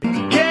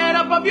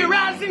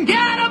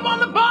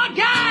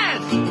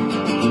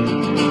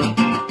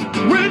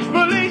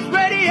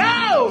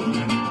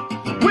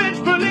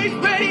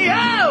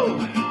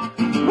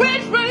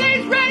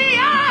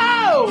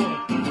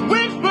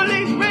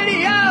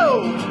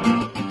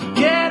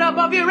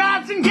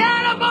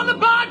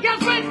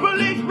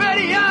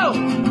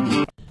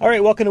All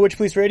right, welcome to Witch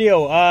Police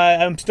Radio.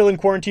 I'm still in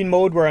quarantine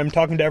mode where I'm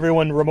talking to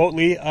everyone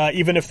remotely,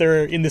 even if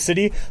they're in the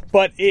city.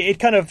 But it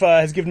kind of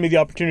has given me the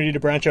opportunity to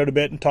branch out a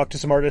bit and talk to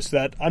some artists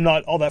that I'm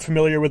not all that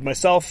familiar with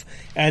myself,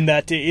 and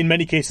that in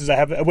many cases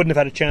I wouldn't have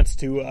had a chance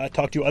to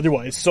talk to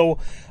otherwise. So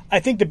I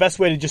think the best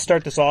way to just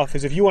start this off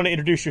is if you want to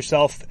introduce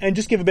yourself and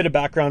just give a bit of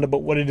background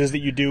about what it is that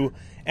you do,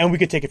 and we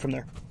could take it from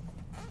there.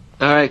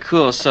 All right,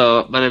 cool.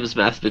 So my name is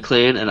Matthew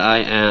McLean, and I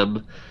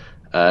am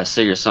a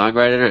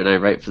singer-songwriter, and I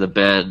write for the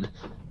band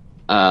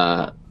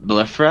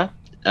Mellifera.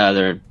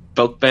 They're a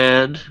folk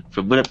band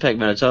from Winnipeg,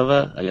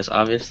 Manitoba, I guess,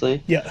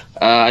 obviously. Yeah.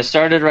 I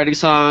started writing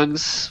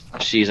songs. I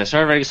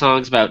started writing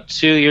songs about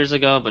 2 years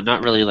ago, but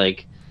not really,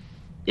 like,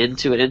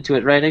 into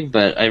it writing.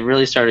 But I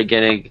really started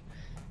getting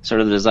sort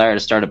of the desire to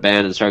start a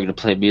band and starting to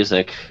play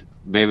music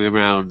maybe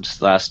around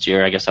last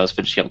year. I guess I was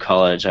finishing up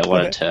college. I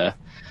wanted to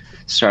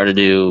start a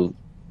new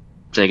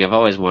thing. I've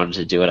always wanted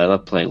to do it. I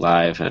love playing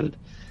live, and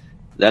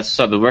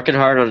so I've been working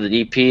hard on an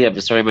EP. I've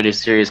been starting my new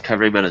series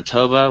covering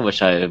Manitoba,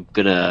 which I'm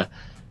gonna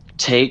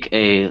take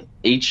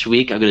each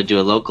week. I'm gonna do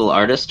a local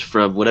artist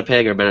from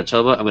Winnipeg or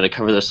Manitoba. I'm gonna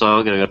cover their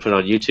song and I'm gonna put it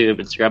on YouTube,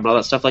 Instagram, and all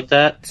that stuff like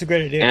that. It's a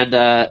great idea.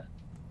 And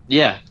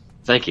yeah,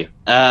 thank you.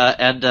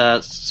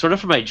 And sort of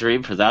for my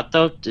dream for that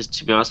though, just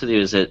to be honest with you,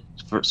 is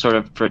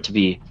for it to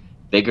be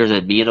bigger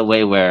than me in a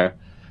way where,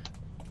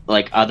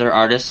 like, other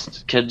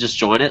artists can just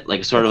join it,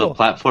 like sort of a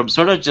platform,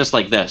 sort of just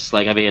like this.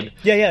 Like, I mean,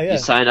 yeah. You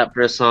sign up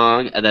for a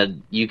song, and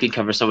then you can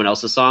cover someone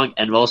else's song,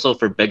 and also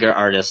for bigger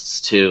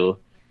artists to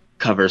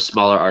cover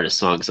smaller artist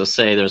songs. So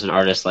say there's an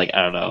artist like,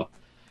 I don't know,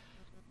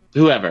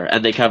 whoever,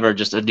 and they cover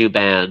just a new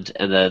band,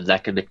 and then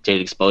that can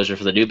gain exposure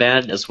for the new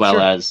band, as well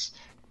as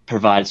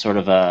provide sort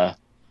of a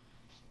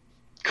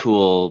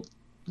cool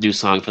new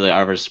song for the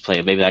artist to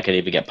play. Maybe that could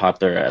even get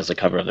popular as a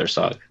cover of their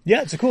song.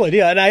 Yeah, it's a cool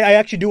idea, and I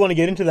actually do want to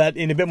get into that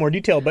in a bit more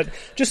detail. But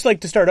just like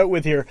to start out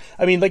with here,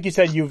 I mean, like you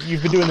said,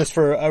 you've been doing this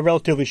for a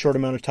relatively short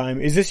amount of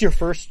time. Is this your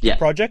first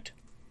project?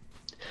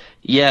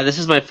 Yeah, this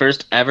is my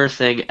first ever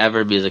thing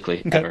ever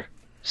musically ever.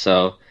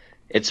 So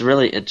it's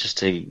really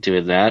interesting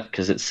doing that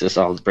because it's just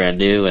all brand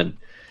new, and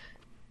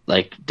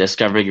like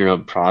discovering your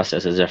own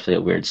process is definitely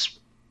a weird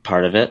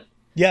part of it.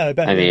 Yeah, I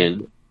bet. I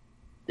mean,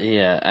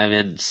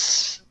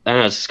 I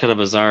don't know, it's just kind of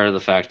bizarre in the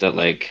fact that,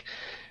 like,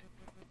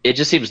 it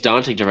just seems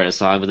daunting to write a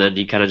song, but then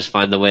you kind of just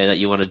find the way that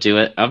you want to do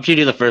it. After you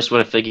do the first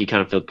one, I think you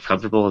kind of feel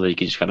comfortable, and then you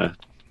can just kind of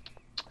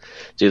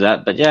do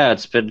that. But yeah,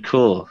 it's been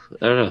cool.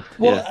 I don't know.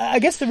 Well, I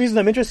guess the reason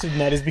I'm interested in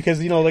that is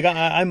because, you know, like,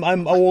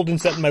 I'm old and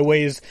set in my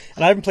ways,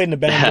 and I haven't played in a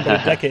band in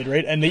about a decade,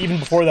 right? And even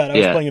before that, I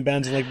was playing in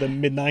bands in, like, the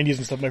mid-90s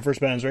and stuff, my first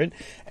bands, right?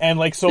 And,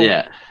 like,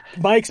 so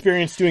my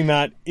experience doing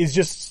that is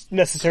just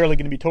necessarily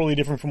going to be totally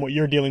different from what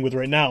you're dealing with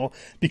right now,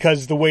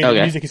 because the way that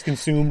music is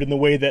consumed and the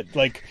way that,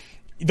 like,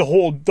 the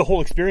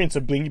whole experience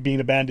of being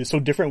a band is so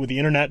different with the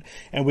internet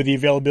and with the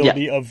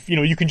availability of, you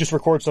know, you can just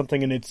record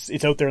something and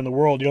it's out there in the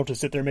world. You don't have to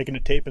sit there making a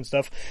tape and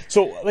stuff.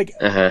 So, like,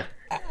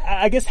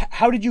 I guess,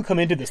 how did you come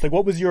into this? Like,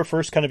 what was your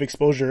first kind of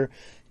exposure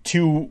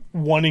to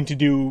wanting to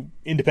do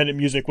independent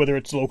music, whether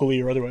it's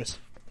locally or otherwise?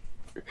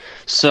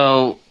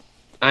 So,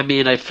 I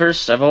mean,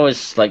 I've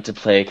always liked to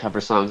play cover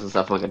songs and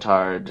stuff on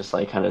guitar and just,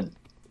 like, kind of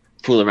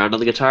fool around on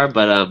the guitar,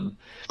 but,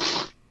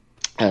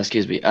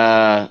 excuse me,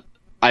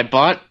 I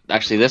bought,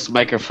 actually, this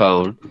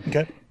microphone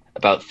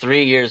about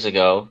 3 years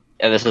ago,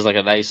 and this is, like,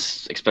 a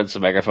nice, expensive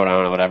microphone, I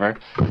don't know, whatever.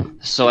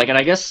 So, like, and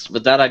I guess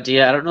with that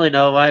idea, I don't really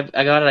know why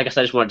I got it. I guess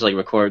I just wanted to, like,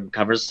 record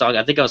covers song.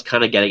 I think I was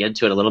kind of getting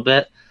into it a little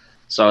bit,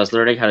 so I was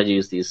learning how to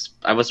use these.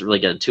 I wasn't really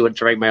getting too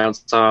into writing my own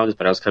songs,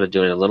 but I was kind of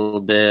doing a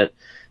little bit,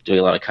 doing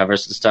a lot of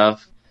covers and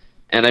stuff.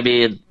 And, I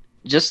mean,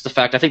 just the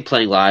fact, I think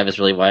playing live is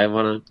really why I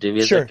want to do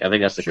music. I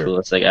think that's the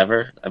coolest thing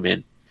ever. I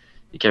mean,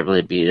 you can't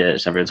really beat it.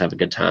 Just everyone's having a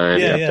good time.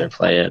 You're up there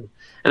playing.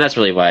 And that's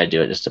really why I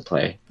do it, just to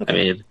play. I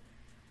mean,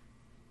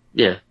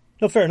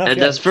 No, fair enough.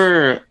 And that's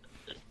for,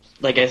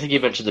 like, I think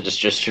you mentioned the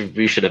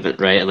distribution of it,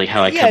 right? And, like,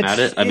 how I come at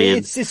it. I mean,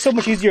 it's so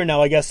much easier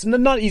now, I guess.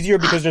 Not easier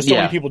because there's so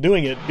many people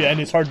doing it, and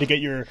it's hard to get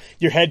your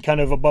head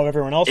kind of above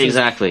everyone else's.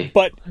 Exactly.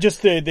 But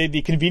just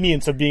the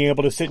convenience of being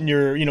able to sit in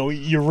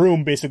your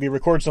room, basically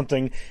record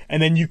something,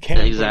 and then you can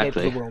put it out to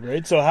the world,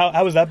 right? So how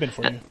has that been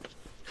for you?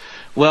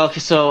 Well,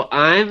 so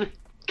I'm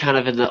kind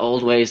of in the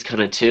old ways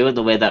kind of too, in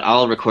the way that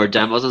I'll record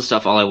demos and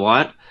stuff all I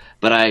want,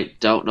 but I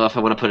don't know if I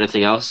want to put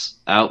anything else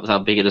out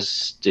without being in a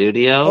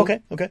studio. Okay.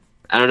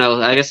 I don't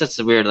know. I guess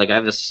that's weird. Like, I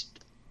have this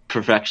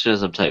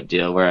perfectionism type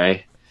deal where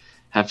I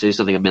have to do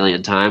something a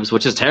million times,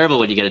 which is terrible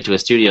when you get into a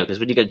studio, because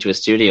when you get into a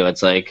studio,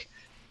 it's like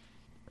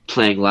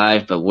playing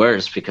live, but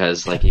worse,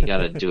 because, like, you got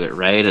to do it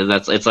right. And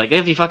it's like,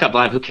 if you fuck up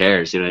live, who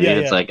cares? You know what I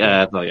mean? It's like,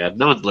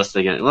 no one's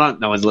listening. Well,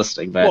 no one's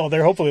listening, but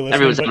they're hopefully listening.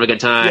 Everyone's having a good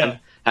time.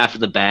 After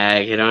the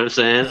bag, you know what I'm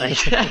saying?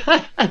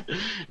 Like,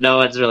 no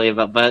one's really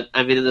about. But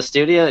I mean, in the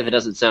studio, if it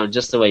doesn't sound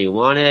just the way you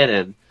want it,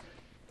 and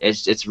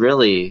it's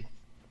really,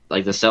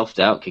 like, the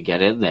self-doubt could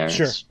get in there.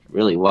 It's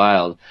really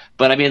wild.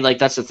 But I mean, like,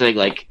 that's the thing.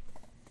 Like,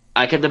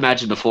 I couldn't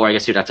imagine before. I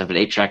guess you'd have to have an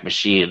 8-track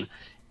machine,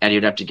 and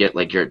you'd have to get,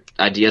 like, your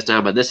ideas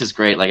down. But this is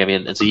great. Like, I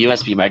mean, it's a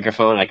USB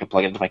microphone. I can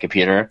plug it into my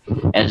computer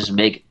and just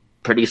make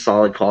pretty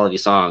solid quality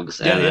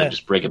songs and then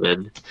just bring them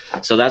in.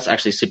 So that's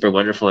actually super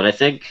wonderful. And I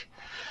think,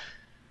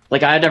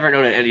 like, I had never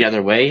known it any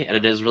other way, and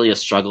it is really a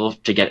struggle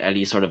to get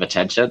any sort of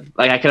attention.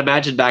 Like, I can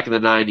imagine back in the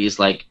 90s,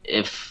 like,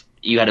 if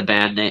you had a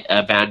band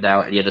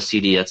out and you had a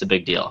CD, that's a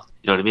big deal.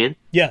 You know what I mean?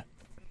 Yeah.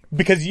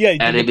 Because,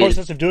 the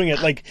process of doing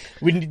it, like,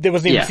 there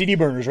wasn't even CD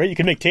burners, right? You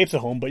could make tapes at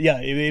home, but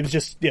it was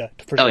just,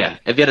 for sure. Oh, yeah.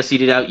 If you had a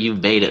CD out, you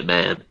made it,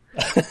 man.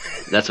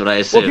 That's what I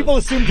assume. Well, people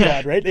assumed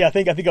that, right? Yeah, I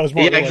think I was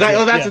more. Yeah, exactly.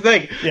 Well, that's the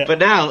thing. Yeah. But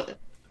now,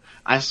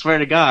 I swear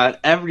to God,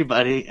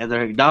 everybody and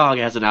their dog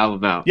has an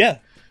album out. Yeah.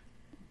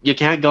 You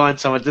can't go on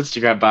someone's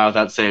Instagram bio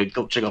without saying,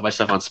 go check out my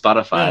stuff on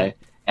Spotify. Yeah.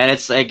 And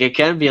it's like, it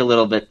can be a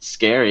little bit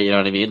scary, you know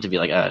what I mean? To be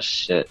like, oh,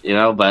 shit, you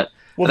know? But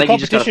I think you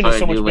just gotta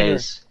find new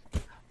ways.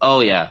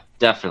 Oh, yeah,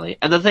 definitely.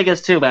 And the thing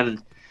is, too,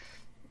 man,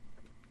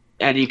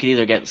 and you can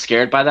either get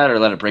scared by that or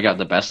let it bring out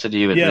the best in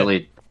you. And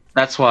really,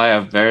 that's why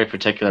I'm very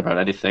particular about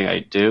anything I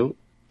do.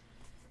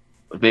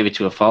 Maybe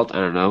to a fault, I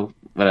don't know.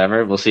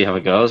 Whatever, we'll see how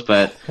it goes.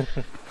 But,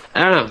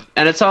 I don't know.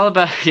 And it's all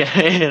about,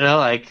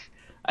 like,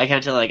 I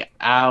can't tell, like,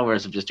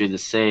 hours of just doing the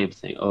same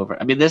thing over.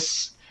 I mean,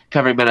 this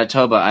covering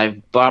Manitoba,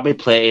 I've probably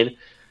played.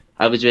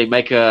 I was doing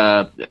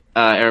Micah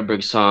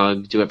Ehrenberg's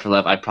song, Do It for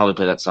Love. I probably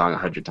played that song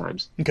 100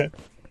 times. Okay.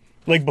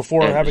 Like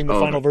before having the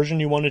final version,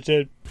 you wanted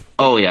to...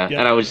 Oh, yeah.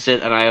 And I would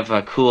sit, and I have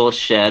a cool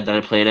shed that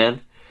I played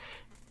in.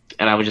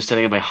 And I was just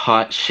sitting in my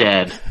hot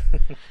shed,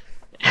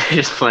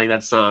 just playing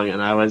that song.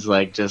 And I was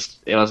like, it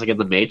was like in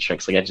the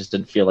Matrix. Like, I just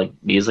didn't feel like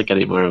music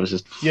anymore. It was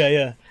just...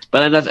 Yeah.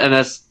 But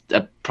that's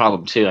a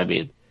problem, too, I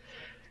mean.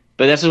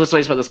 But that's what's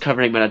nice about this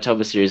covering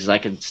Manitoba series is I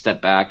can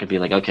step back and be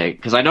like, okay,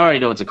 because I already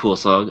know it's a cool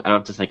song. I don't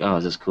have to think, oh,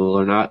 is this cool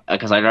or not?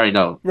 Because I already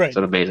know it's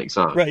an amazing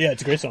song. Right, yeah,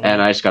 it's a great song. And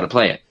I just got to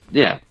play it.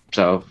 Yeah,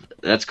 so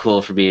that's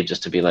cool for me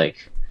just to be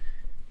like,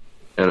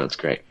 I don't know, it's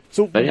great.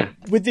 So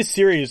with this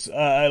series,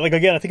 like,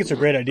 again, I think it's a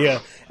great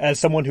idea as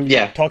someone who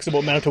talks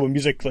about Manitoba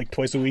music like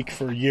twice a week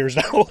for years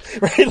now,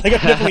 right? Like,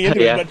 I'm definitely into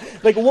it.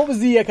 But, like, what was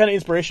the kind of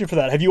inspiration for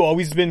that? Have you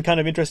always been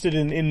kind of interested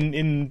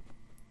in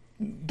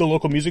the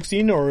local music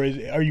scene, or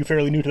are you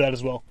fairly new to that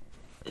as well?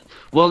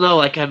 Well, no,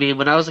 like, I mean,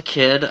 when I was a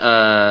kid, when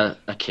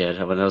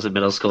I was in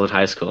middle school and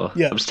high school,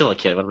 I'm still a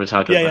kid, what am I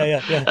talking about?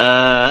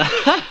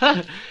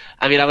 Yeah.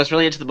 I mean, I was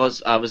really into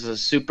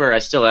I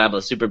still am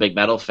a super big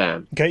metal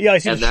fan. Okay, yeah, I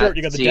see the shirt,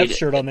 you got the Death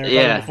shirt on there.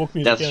 Yeah, folk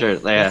music, Death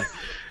shirt,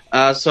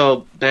 yeah.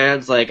 So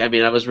bands like, I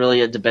mean, I was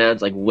really into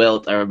bands like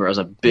Wilt. I remember I was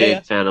a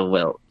big fan of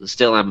Wilt.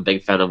 Still am a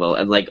big fan of Wilt.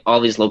 And like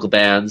all these local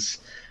bands,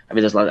 I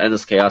mean, there's a lot of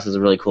Endless Chaos is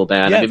a really cool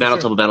band. Yeah, I mean,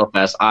 Manitoba Metal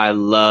Fest. I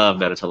love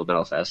Manitoba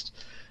Metal Fest,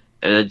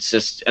 and it's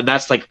just, and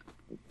that's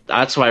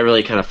why I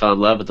really kind of fell in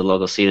love with the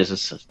local scene. Is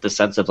just the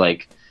sense of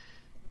like,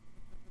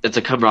 it's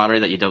a camaraderie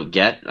that you don't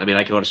get. I mean,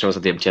 I can go to shows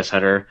at the MTS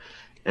Center,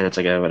 and it's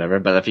like whatever.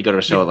 But if you go to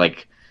a show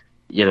like,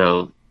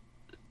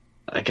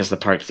 I guess the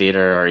Park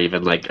Theater or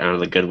even like I don't know,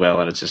 the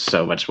Goodwill, and it's just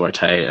so much more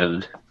tight,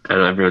 and I don't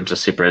know, everyone's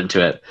just super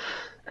into it.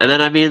 And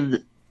then I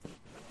mean,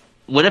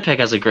 Winnipeg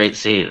has a great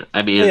scene.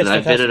 I mean,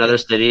 I've been in other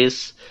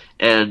cities.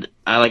 And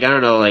I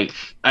don't know, like,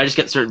 I just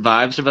get certain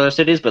vibes from other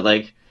cities, but,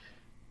 like,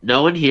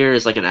 no one here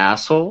is, like, an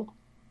asshole.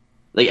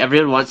 Like,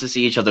 everyone wants to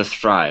see each other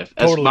thrive.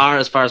 Totally.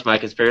 As far as my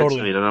experience, I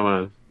mean, I don't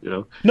want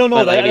to, No,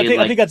 but, I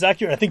think that's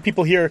accurate. I think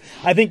people here,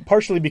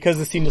 partially because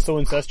the scene is so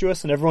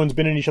incestuous and everyone's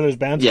been in each other's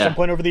bands at some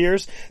point over the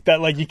years,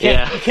 that, like, you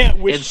can't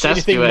wish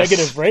anything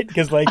negative, right?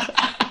 Because, like,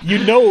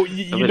 you know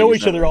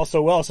each other all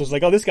so well, so it's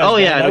like, oh, this guy's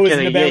I was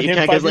in a band with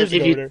him 5 years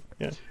ago.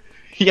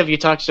 Yeah, if you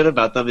talk shit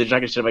about them, you're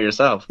talking shit about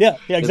yourself. Yeah,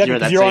 exactly.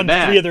 Because you're on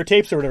 3 of their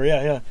tapes or whatever.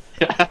 Yeah.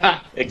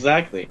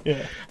 Exactly.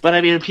 Yeah. But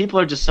I mean, people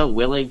are just so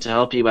willing to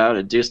help you out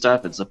and do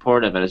stuff and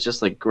supportive, and it's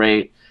just like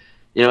great.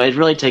 It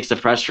really takes the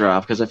pressure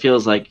off because it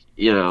feels like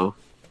everyone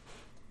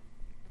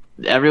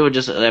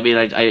just. I mean,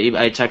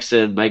 I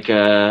texted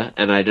Micah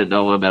and I didn't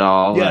know him at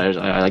all. Yeah.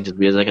 I liked his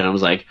music, and I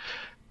was like,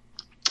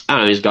 I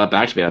don't know. He just got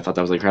back to me. I thought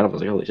that was incredible. I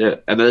was like, holy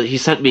shit! And then he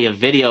sent me a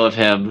video of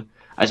him.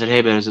 I said,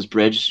 hey, man, is this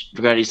Bridge?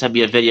 He sent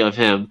me a video of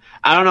him.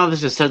 I don't know if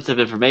this is sensitive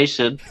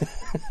information,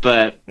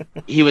 but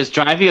he was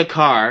driving a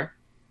car.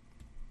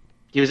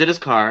 He was in his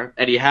car,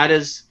 and he had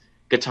his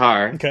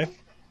guitar. Okay.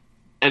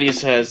 And he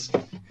says,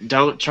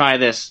 don't try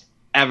this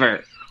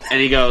ever. And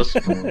he goes,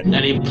 and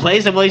he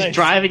plays it while he's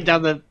driving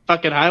down the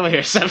fucking highway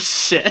or some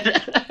shit.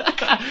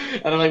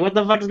 And I'm like, what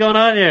the fuck is going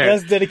on here?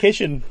 That's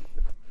dedication.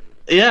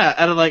 Yeah,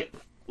 and I'm like,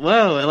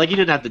 whoa, and like you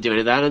didn't have to do any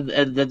of that,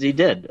 and then he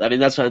did. I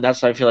mean, that's why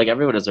I feel like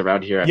everyone is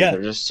around here. I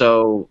mean, there's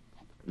so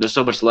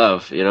much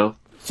love,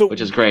 which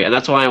is great, and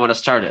that's why I want to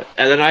start it.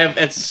 And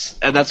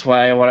then that's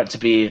why I want it to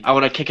be. I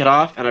want to kick it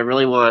off, and I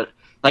really want,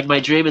 like, my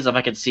dream is if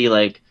I could see,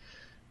 like,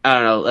 I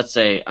don't know, let's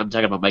say I'm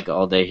talking about Micah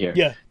all day here.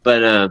 Yeah.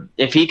 But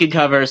if he could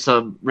cover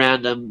some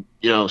random,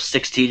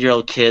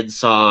 16-year-old kid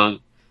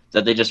song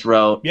that they just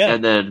wrote,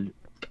 and then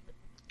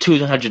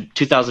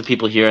 2,000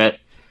 people hear it,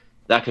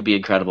 that could be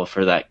incredible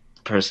for that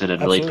person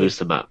and really boost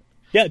them up.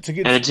 Yeah, it's a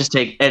good.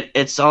 And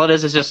it's all it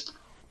is just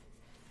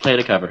playing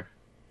a cover.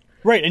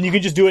 Right, and you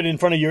can just do it in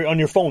front of on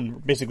your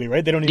phone, basically,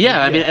 right? They don't even...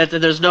 Yeah, I mean,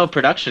 there's no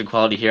production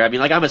quality here. I mean,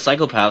 like, I'm a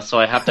psychopath, so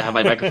I have to have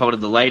my microphone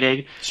and the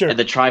lighting and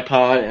the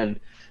tripod and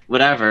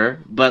whatever.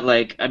 But,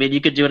 like, I mean,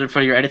 you could do it in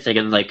front of your anything,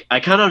 and, like, I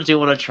kind of do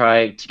want to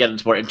try to get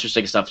into more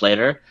interesting stuff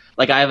later.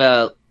 Like, I have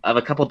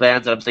a couple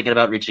bands that I'm thinking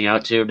about reaching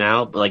out to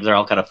now, but, like, they're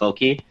all kind of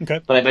folky.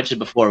 Okay. But I mentioned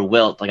before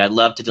Wilt. Like, I'd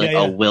love to do, like,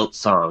 a Wilt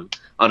song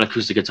on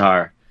acoustic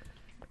guitar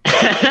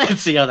and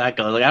see how that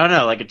goes. Like, I don't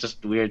know, like, it's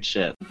just weird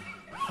shit.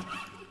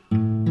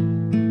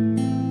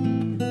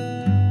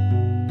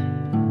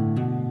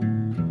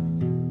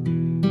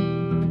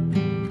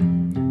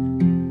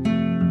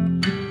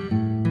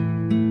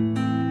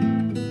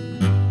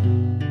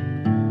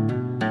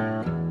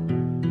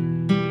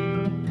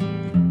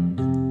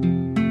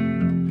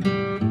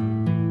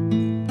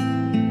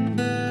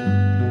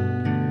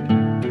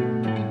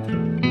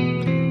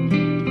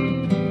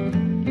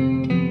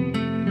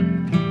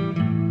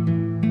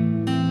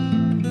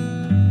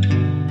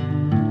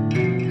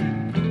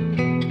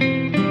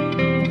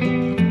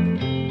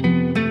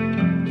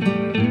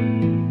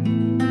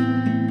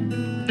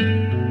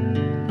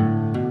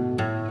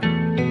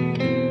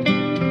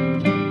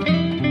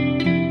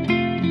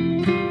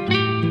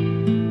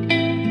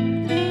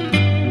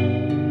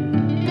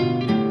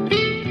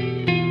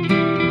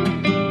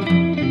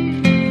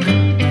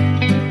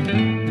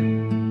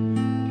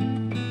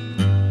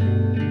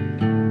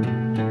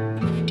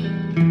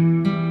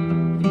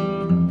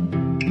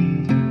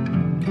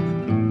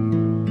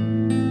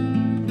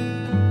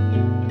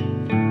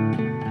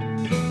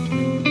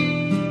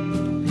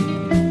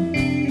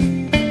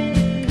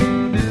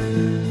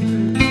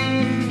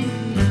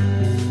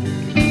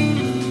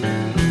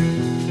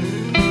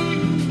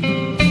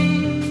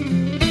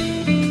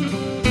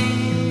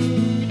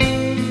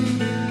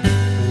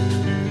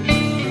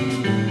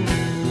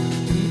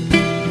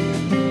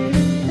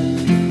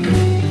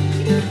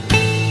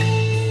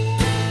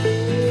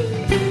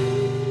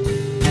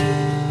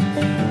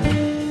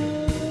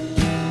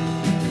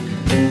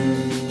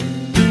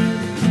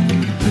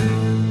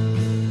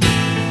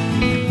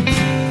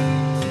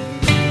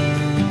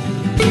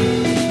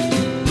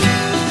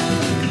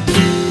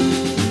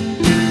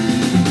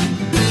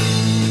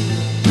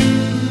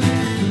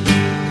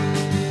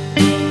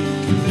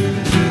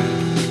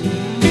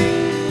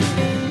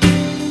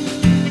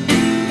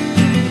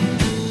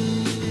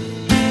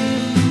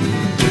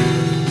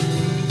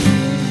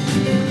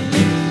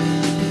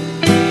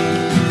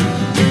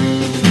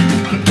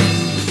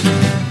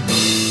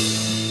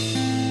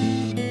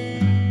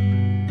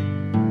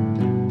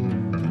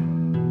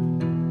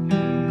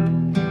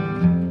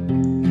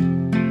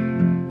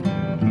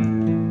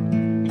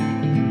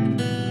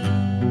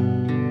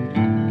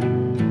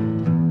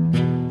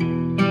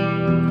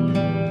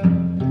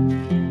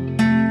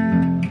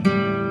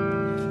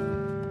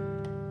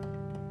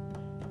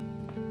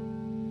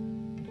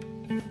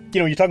 You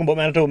know, you're talking about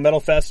Manitoba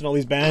Metal Fest and all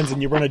these bands,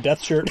 and you run a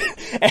Death shirt,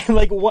 and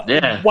like,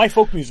 why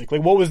folk music?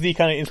 Like, what was the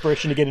kind of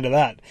inspiration to get into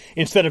that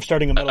instead of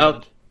starting a metal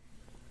band?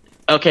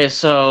 Okay,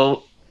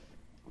 so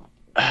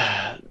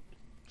I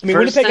mean,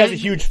 Winnipeg has a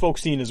huge folk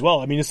scene as well.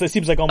 I mean, it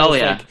seems like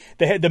almost like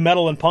the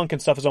metal and punk and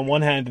stuff is on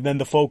one hand, and then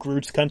the folk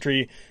roots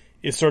country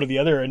is sort of the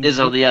other. And is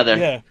on the other.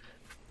 Yeah.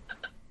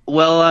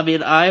 Well, I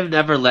mean, I've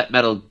never let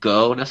metal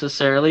go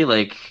necessarily.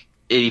 Like,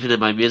 even in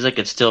my music,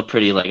 it's still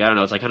pretty, like, I don't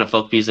know, it's like kind of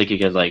folk music you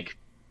can, like,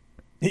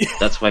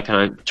 that's what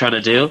I'm trying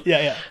to do.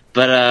 Yeah.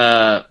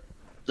 But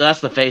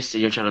that's the face that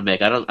you're trying to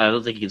make. I don't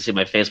think you can see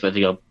my face, but if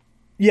you go,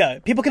 yeah,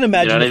 people can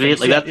imagine. You know what I mean?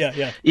 Like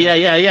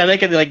yeah. They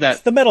can do like that.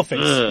 It's the metal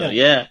face.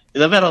 Yeah,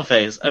 the metal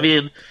face. I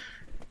mean,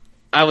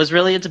 I was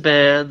really into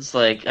bands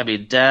like, I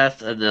mean,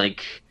 Death, and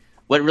like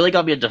what really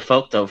got me into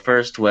folk though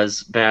first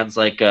was bands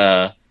like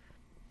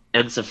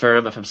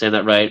Ensiferum, if I'm saying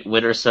that right,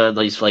 Wintersun,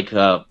 these like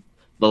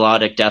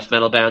melodic death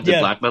metal bands and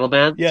black metal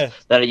bands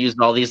that used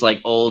all these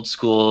like old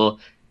school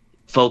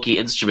folky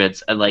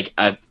instruments, and like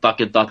I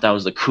fucking thought that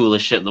was the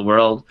coolest shit in the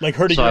world. Like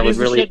Hurdy so I would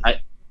really,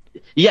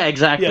 yeah,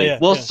 exactly.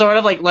 Sort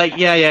of like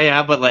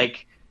but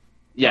like,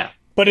 yeah,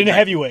 but in a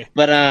heavy way.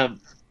 But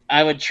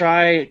I was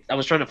trying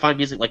to find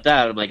music like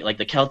that, and like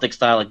the Celtic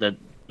style, like the,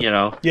 you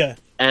know,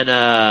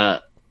 and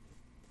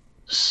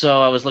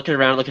so I was looking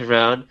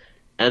around,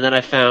 and then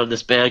I found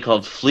this band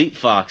called Fleet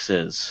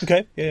Foxes.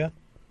 Okay, yeah.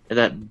 And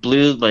that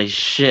blew my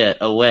shit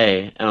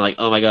away, and I'm like,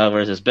 oh my god, where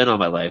has this been all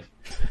my life?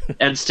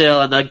 And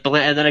then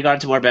I got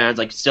into more bands,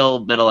 like still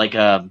metal, like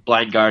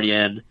Blind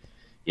Guardian,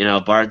 you know,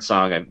 Bard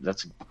Song.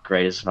 That's the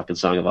greatest fucking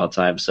song of all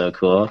time. So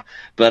cool.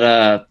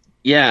 But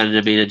yeah, and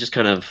I mean, it just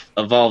kind of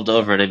evolved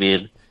over. And I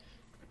mean,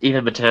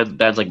 even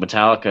bands like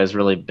Metallica is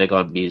really big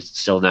on me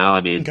still now.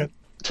 I mean,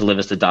 To Live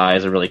Is to Die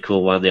is a really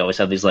cool one. They always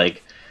have these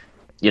like,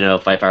 you know,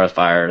 Fight Fire with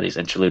Fire, these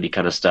interlude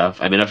kind of stuff.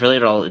 I mean, I've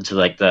really all into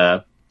like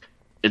the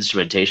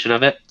instrumentation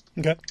of it.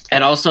 Okay.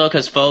 And also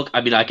because folk,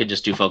 I mean, I could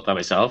just do folk by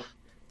myself.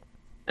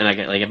 And I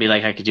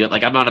could do it.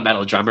 Like, I'm not a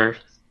metal drummer,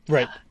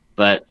 right?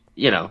 But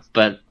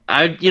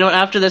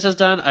after this is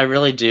done, I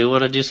really do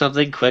want to do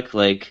something quick,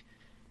 like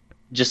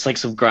just like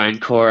some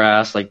grindcore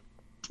ass, like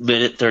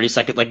minute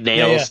 30-second like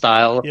nail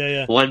style.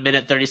 1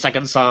 minute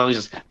 30-second songs,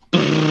 just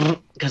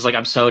because like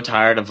I'm so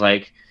tired of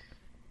like,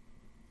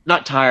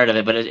 not tired of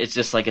it, but it's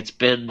just like it's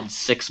been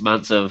 6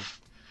 months of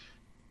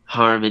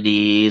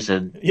harmonies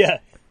and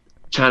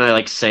trying to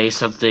like say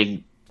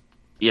something,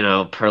 you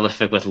know,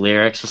 prolific with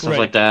lyrics and stuff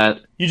like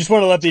that. You just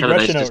want to let the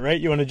aggression out, right?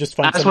 You want to just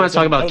find. I just want to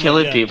talk about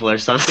killing people or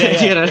something.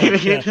 You know what I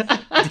mean?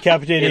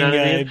 Decapitating, you know what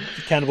I mean?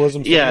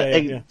 Cannibalism.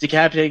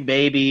 Decapitating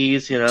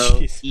babies. You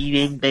know,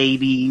 eating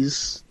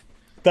babies.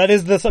 That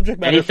is the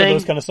subject matter for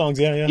those kind of songs.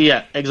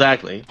 Yeah,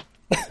 exactly.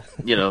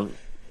 You know.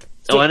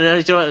 And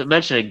I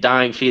mentioning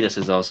dying fetus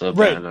is also a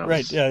band.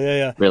 Right.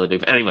 Yeah. Really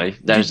big. Anyway,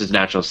 that's just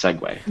natural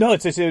segue. No,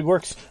 it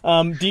works.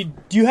 Do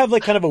you have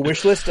like kind of a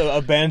wish list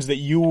of bands that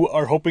you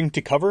are hoping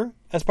to cover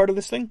as part of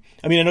this thing?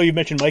 I mean, I know you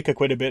mentioned Micah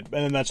quite a bit,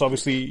 and that's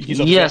obviously he's.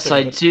 Yes,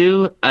 I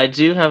do. I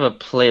do have a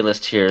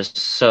playlist here.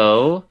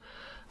 So,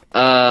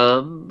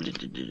 let me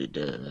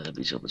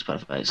see on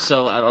Spotify.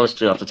 So I always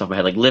do it off the top of my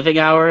head. Like Living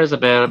Hour is a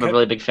band I'm a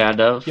really big fan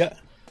of. Yeah.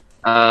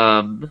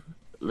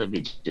 Let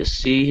me just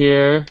see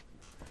here.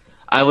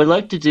 I would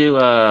like to do,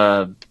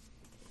 one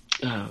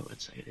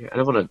second here. I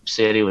don't want to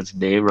say anyone's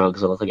name wrong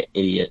because I look like an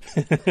idiot.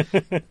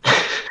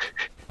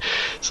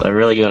 So I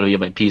really got to get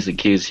my P's and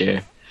Q's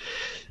here.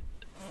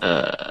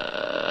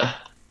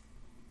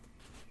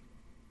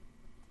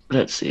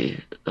 Let's see.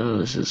 Oh,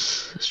 this is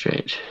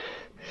strange.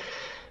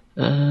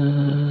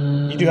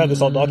 You do have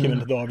this all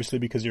documented, though, obviously,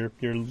 because you're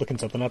looking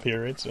something up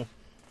here, right? So.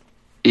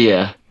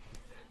 Yeah.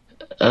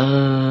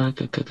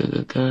 Okay,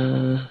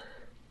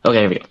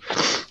 here we go.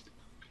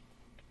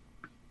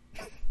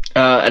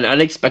 An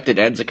Unexpected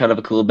End's a kind of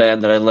a cool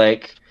band that I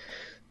like.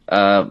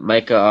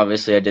 Micah,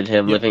 obviously, I did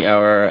him. Yep. Living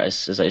Hour,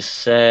 as I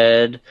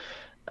said.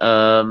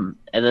 And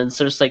then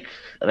there's like,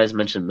 as I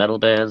mentioned, metal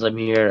bands. I'm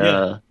here.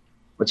 Yeah.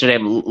 What's her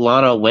name?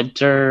 Lana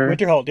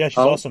Winterholt. Yeah, she's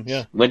awesome.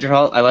 Yeah.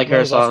 Winterholt. I like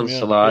her songs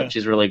a lot. Yeah.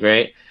 She's really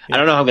great. Yeah. I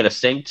don't know how I'm gonna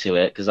sing to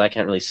it because I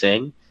can't really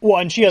sing. Well,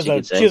 and she has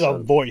a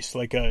voice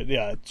like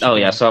a So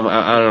I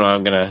don't know.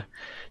 I'm gonna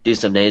do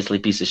some nasally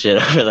piece of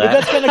shit over that. But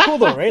that's kind of cool,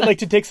 though, right? Like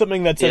to take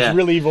something that's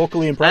really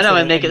vocally impressive. I know,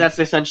 and make it. That's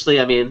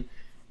essentially. I mean,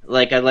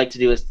 like I'd like to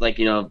do is like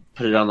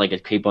put it on like a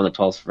cape on the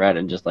 12th fret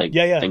and just like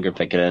finger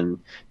pick it and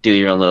do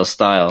your own little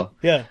style.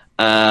 Yeah.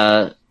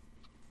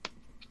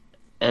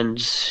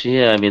 And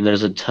I mean,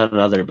 there's a ton of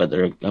other, but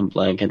I'm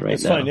blanking right now.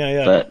 That's fine.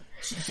 Yeah. But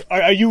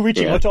are you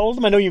reaching out to all of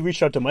them? I know you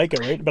reached out to Micah,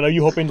 right? But are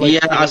you hoping?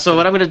 Like, So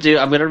what I'm gonna do,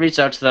 I'm gonna reach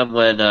out to them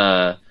when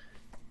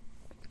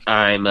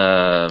I'm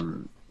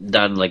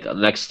done. Like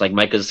next, like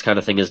Micah's kind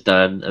of thing is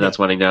done, and that's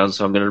winding down.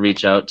 So I'm gonna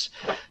reach out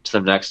to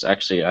them next.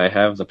 Actually, I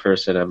have the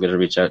person I'm gonna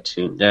reach out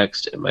to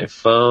next in my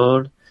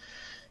phone,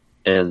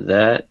 and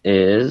that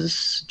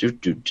is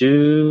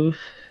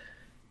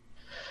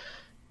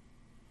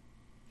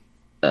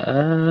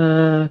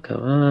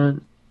come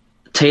on,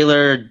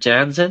 Taylor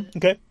Jansen.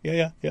 Okay,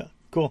 yeah,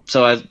 cool.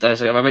 So I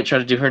might try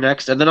to do her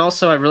next, and then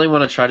also I really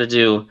want to try to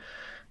do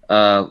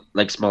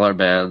like smaller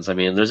bands. I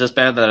mean, there's this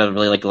band that I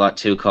really like a lot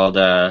too called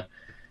I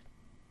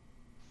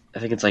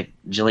think it's like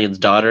Jillian's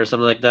Daughter or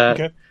something like that.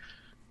 Okay.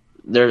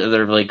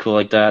 They're really cool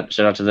like that.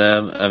 Shout out to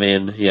them. I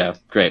mean, yeah,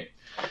 great.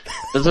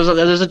 There's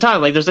a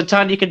ton. Like, there's a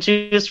ton you can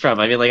choose from.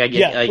 I mean, like,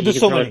 there's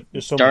so many.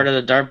 Dart at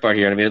a dartboard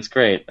here. I mean, it's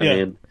great. I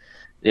mean,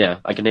 yeah,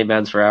 I can name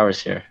bands for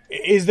hours here.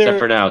 Is there? Except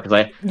for now, because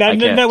I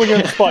can't. Now when you're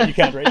on the spot, you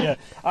can't, right? Yeah.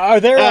 Are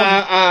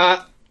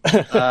there?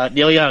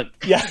 Neil Young.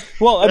 Yeah.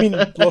 Well, I mean,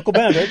 local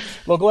band, right?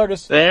 Local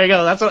artist. There you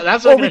go. That's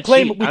what we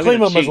claim him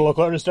as a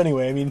local artist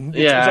anyway. I mean,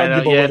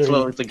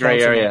 it's a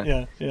gray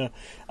area. Yeah.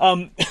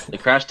 The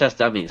Crash Test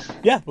Dummies.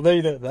 Yeah.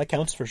 Well, that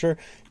counts for sure.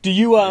 Do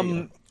you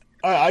do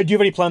you have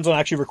any plans on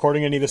actually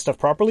recording any of this stuff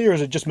properly, or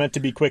is it just meant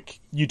to be quick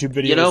YouTube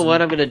videos? You know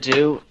what I'm gonna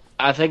do?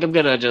 I think I'm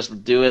gonna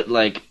just do it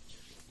like.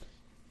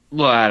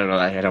 Well, I don't know.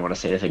 I don't want to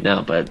say anything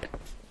now, but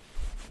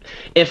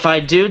if I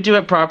do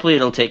it properly,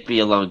 it'll take me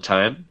a long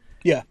time.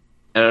 Yeah.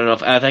 I don't know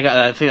if I think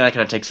that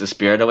kind of takes the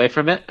spirit away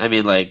from it. I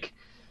mean, like,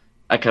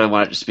 I kind of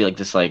want it just to be like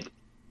this, like,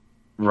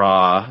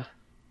 raw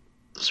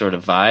sort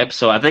of vibe.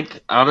 So I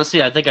think I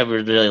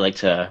would really like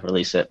to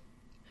release it.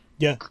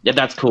 Yeah, if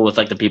that's cool with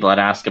like the people I'd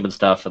ask them and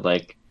stuff, and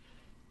like,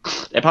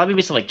 it'd probably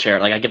be some like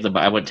charity. Like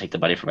I wouldn't take the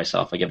money for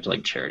myself. I give it to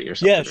like charity or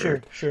something.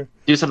 Yeah, sure.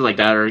 Do something like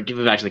that, or give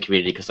it back to the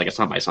community because like it's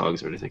not my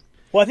songs or anything.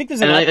 Well, I think there's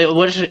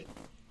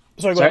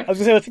Sorry, I was going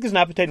to say, I think there's an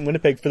appetite in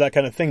Winnipeg for that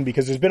kind of thing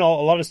because there's been a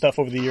lot of stuff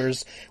over the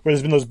years where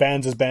there's been those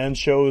bands as bands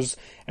shows,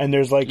 and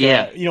there's like,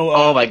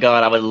 oh my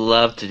god, I would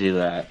love to do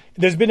that.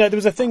 There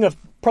was a thing of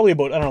probably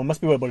about, I don't know, it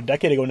must be about a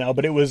decade ago now,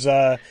 but it was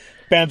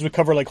bands would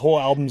cover like whole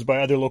albums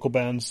by other local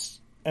bands,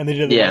 and they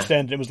did it at the West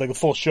End, and it was like a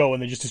full show,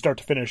 and they just to start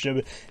to finish. I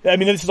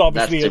mean, this is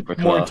obviously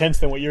more intense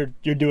than what you're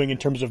doing in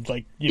terms of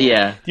like, the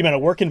amount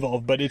of work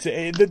involved, but it's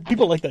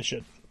people like that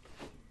shit.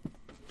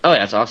 Oh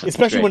yeah, it's awesome,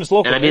 especially when it's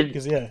local.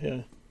 Because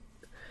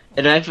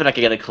And if I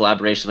could get a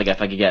collaboration, like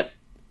if I could get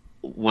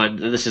one,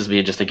 this is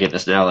me just thinking of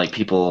this now, like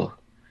people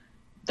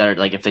that are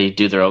like, if they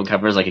do their own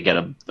covers, I could get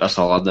us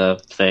all on the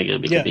thing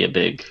and we could be a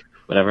big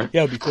whatever.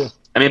 Yeah, it'd be cool.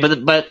 I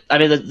mean, but I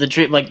mean, the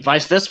dream, like,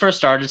 if this first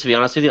started, to be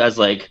honest with you, I was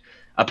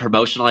a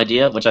promotional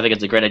idea, which I think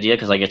is a great idea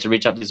because I get to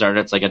reach out to these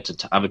artists, I get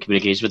to have a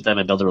communication with them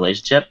and build a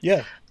relationship.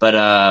 Yeah. But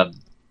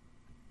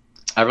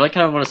I really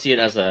kind of want to see it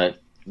as a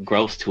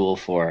growth tool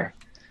for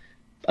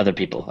other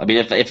people. I mean,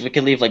 if it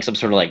can leave like some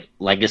sort of like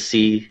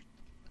legacy.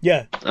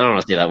 Yeah. I don't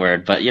want to say that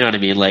word, but you know what I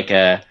mean. Like,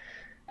 I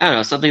don't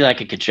know, something that I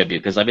could contribute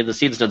because I mean, the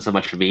scene's done so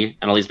much for me,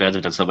 and all these bands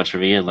have done so much for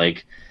me, and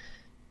like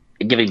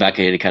giving back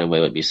in any kind of way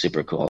would be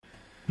super cool.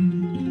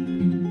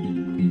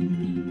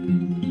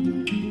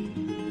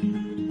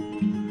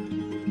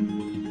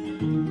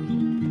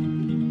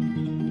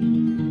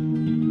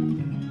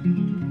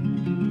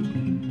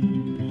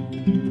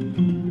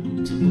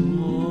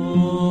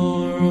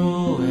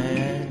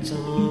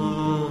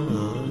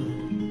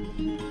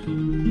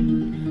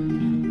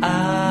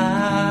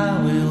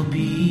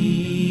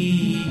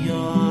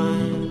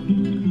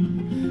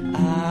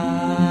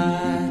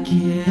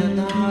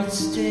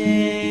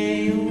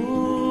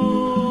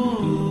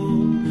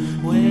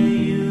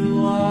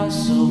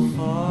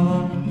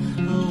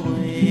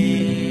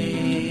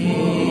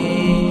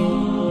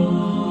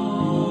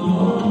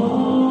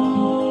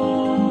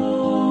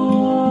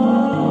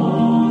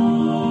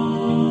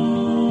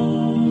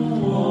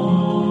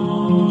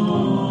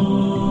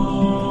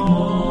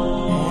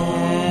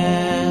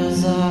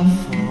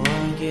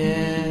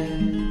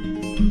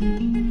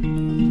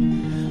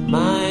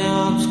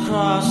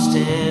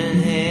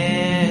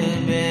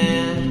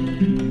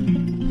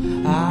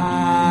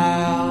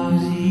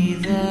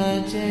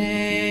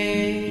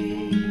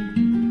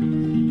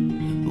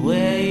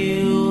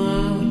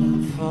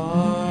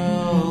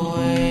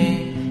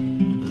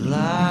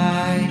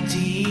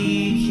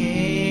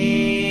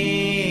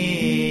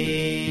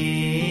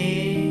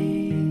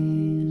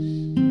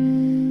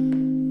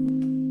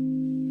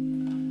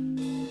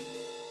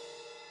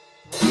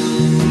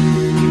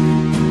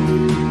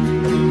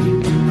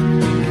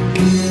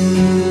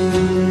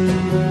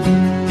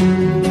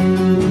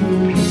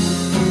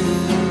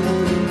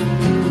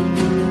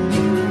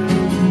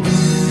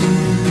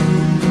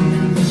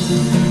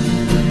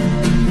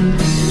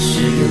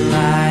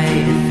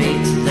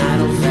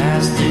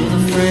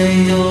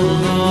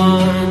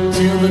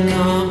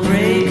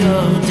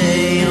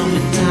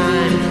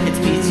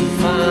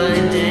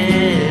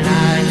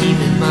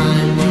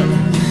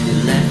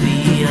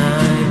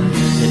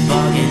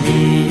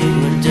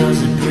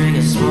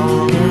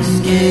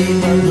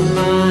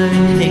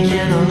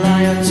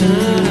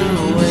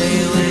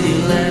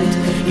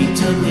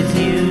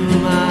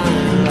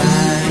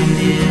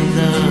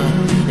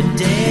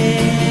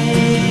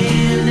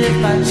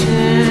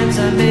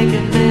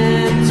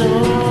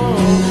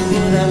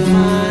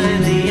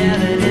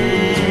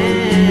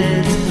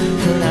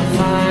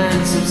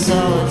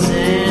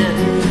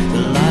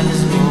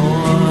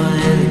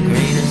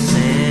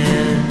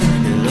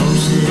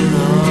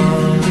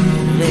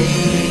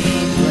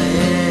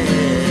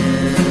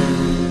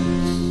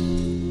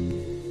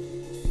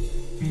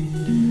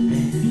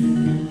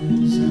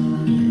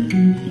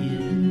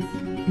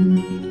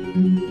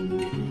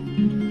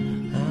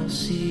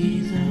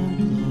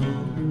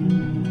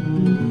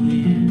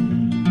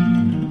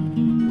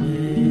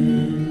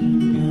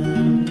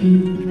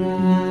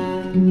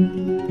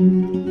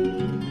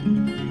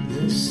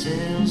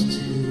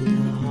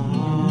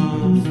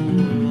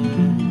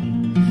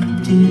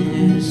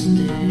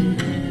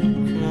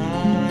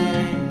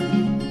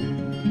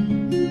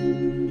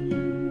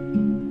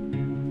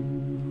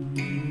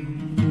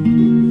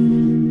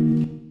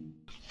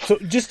 So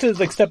just to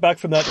like step back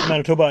from that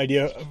Manitoba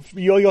idea,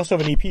 you also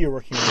have an EP you're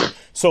working on.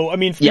 So I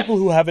mean, for people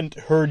who haven't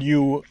heard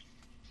you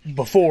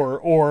before,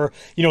 or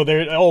you know,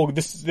 they're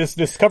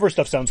this cover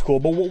stuff sounds cool,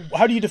 but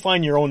how do you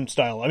define your own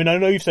style? I mean, I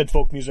know you've said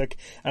folk music,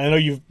 and I know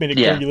you've made it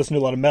clear you listen to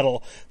a lot of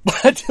metal,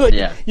 but like,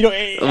 you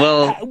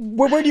know,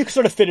 where do you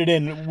sort of fit it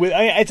in?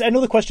 I know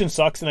the question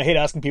sucks, and I hate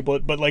asking people,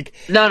 but like,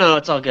 no,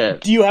 it's all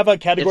good. Do you have a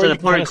category? It's an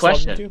important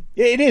question.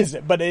 Yeah, it is,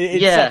 but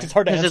it sucks. It's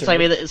hard to answer. It's like,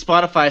 I mean,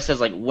 Spotify says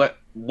like,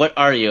 what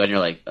are you? And you're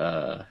like,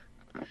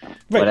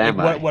 what am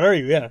I? What are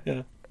you?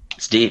 Yeah.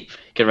 It's deep. You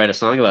could write a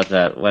song about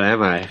that. What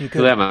am I?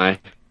 Who am I?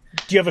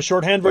 Do you have a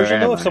shorthand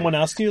version though? If someone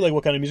asks you like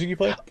what kind of music you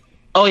play?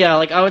 Oh yeah,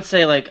 like I would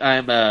say like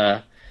I'm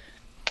on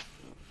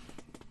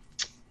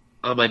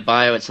my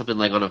bio it's something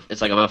like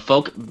it's like I'm a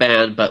folk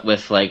band but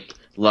with like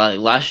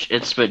lush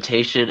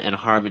instrumentation and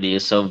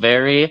harmonies. So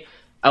I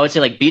would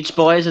say like Beach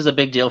Boys is a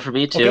big deal for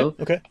me too.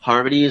 Okay.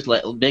 Harmonies,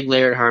 like big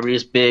layered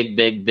harmonies, big.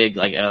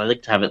 Like I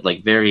like to have it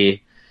like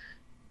very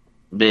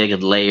big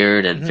and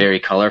layered and very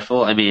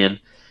colorful. I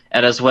mean,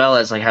 and as well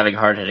as like having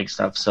hard hitting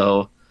stuff.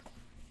 So.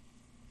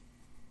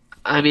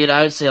 I mean,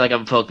 I would say like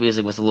I'm folk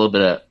music with a little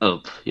bit of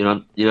oomph, you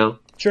know?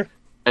 Sure.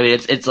 I mean,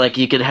 it's like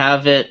you can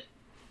have it.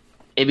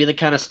 It'd be the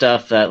kind of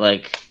stuff that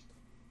like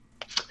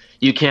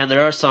you can.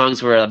 There are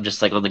songs where I'm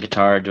just like on the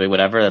guitar doing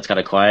whatever. That's kind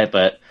of quiet,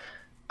 but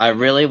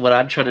what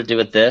I'm trying to do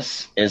with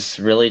this is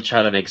really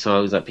try to make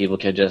songs that people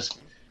can that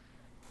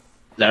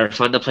are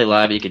fun to play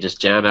live. And you can just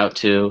jam out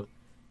to,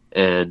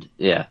 and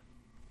yeah.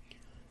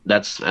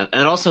 And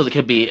also it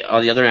could be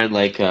on the other end,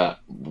 like I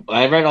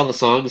write all the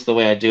songs the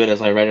way I do it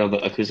is I write it on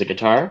the acoustic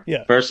guitar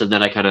first, and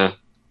then I kind of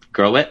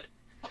grow it.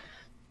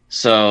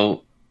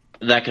 So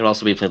that could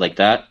also be played like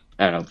that.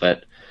 I don't know,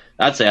 but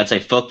I'd say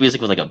folk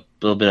music with like a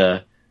little bit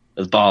of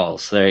with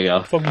balls. There you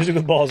go. Folk music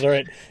with balls. All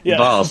right. Yeah.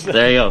 Balls.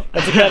 There you go.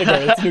 That's a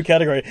category. That's a new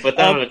category. Put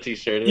that on a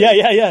t-shirt.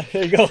 Yeah.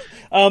 There you go.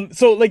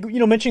 So like,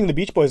 mentioning the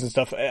Beach Boys and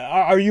stuff,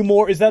 are you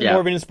more? Is that more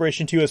of an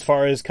inspiration to you as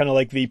far as kind of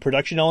like the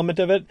production element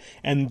of it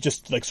and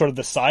just like sort of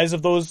the size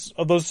of those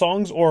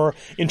songs, or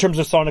in terms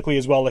of sonically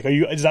as well? Like,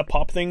 is that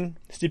pop thing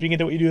steeping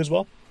into what you do as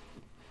well?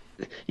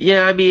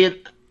 Yeah, I mean,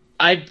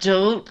 I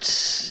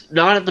don't.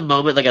 Not at the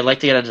moment. Like, I'd like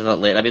to get into that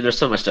later. I mean, there's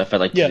so much stuff I'd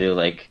like to do.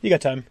 Like, you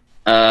got time.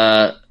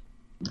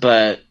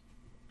 But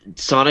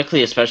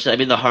sonically, especially, I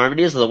mean, the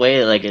harmonies, the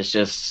way, like, it's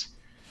just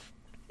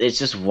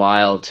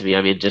wild to me.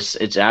 I mean,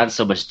 it adds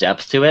so much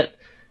depth to it.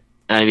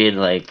 I mean,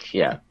 like,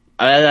 yeah.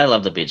 I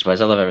love the Beach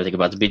Boys. I love everything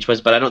about the Beach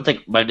Boys, but I don't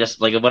think when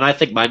I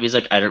think my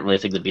music, I don't really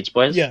think the Beach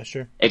Boys. Yeah,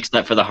 sure.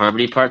 Except for the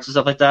harmony parts and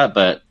stuff like that,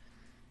 but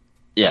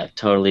yeah,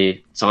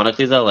 totally.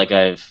 Sonically though, like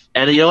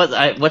and you know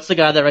what? What's the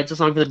guy that writes the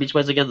song for the Beach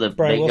Boys again? The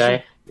main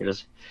guy.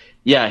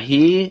 Yeah,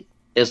 he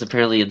is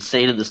apparently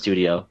insane in the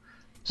studio.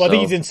 Well, I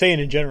think he's insane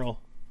in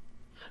general.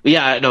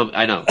 Yeah, I know,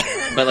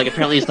 but like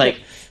apparently he's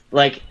like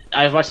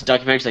I've watched the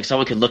documentaries. Like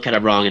someone could look at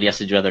him wrong and he has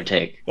to do another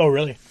take. Oh,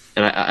 really?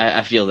 And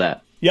I feel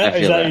that. Yeah,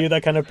 is that you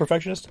that kind of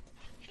perfectionist?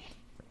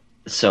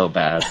 So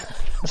bad,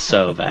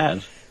 so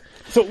bad.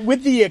 So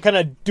with the kind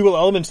of dual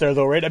elements there,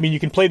 though, right? I mean, you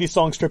can play these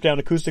songs stripped down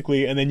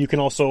acoustically, and then you can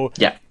also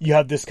you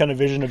have this kind of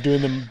vision of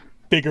doing them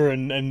bigger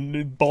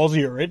and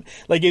ballsier, right?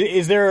 Like,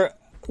 is there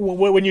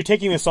when you're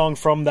taking the song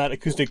from that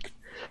acoustic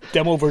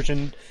demo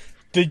version,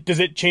 does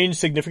it change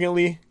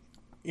significantly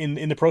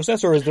in the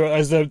process, or is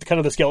the kind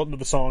of the skeleton of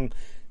the song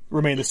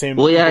remain the same?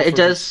 Well, yeah, it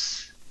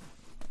does.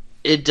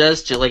 It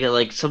does.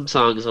 Like some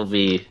songs will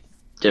be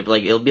different.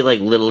 Like it'll be like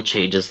little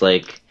changes.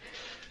 Like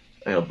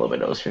I'll blow my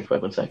nose here. Wait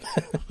 1 second.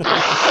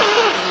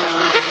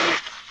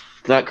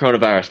 Not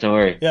coronavirus. Don't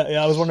worry. Yeah.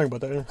 I was wondering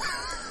about that.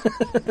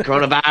 Yeah.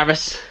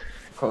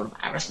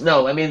 Coronavirus.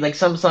 No, I mean like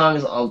some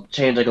songs I'll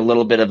change like a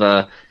little bit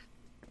of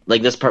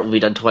like this part will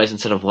be done twice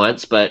instead of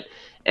once,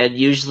 and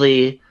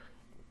usually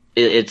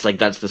it's like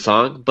that's the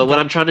song. But what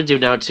I'm trying to do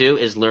now too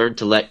is learn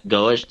to let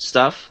go of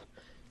stuff.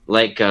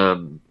 Like I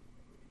mean,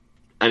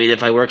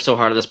 if I work so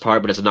hard on this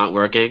part but it's not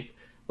working,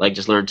 like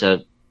just learn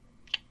to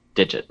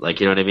ditch it. Like,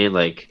 you know what I mean?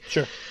 Like,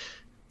 sure.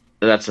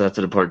 That's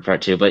an important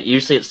part too. But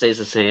usually it stays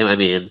the same. I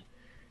mean,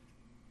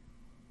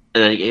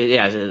 and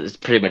yeah, it's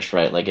pretty much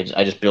right. Like,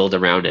 I just build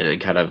around it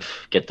and kind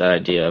of get the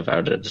idea of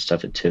how to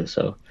stuff it too.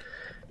 So,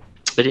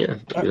 but yeah,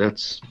 I mean,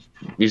 that's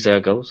usually how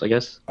it goes, I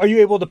guess. Are you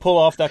able to pull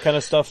off that kind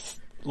of stuff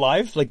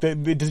live? Like, are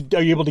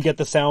you able to get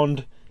the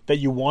sound that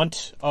you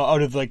want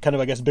out of like kind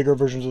of, I guess, bigger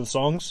versions of the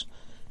songs?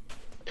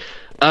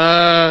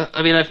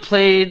 I mean,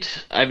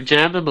 I've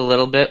jammed them a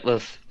little bit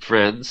with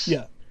friends.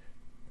 Yeah.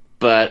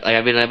 But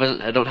I mean,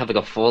 I don't have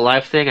like a full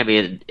live thing. I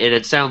mean,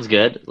 it sounds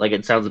good. Like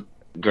it sounds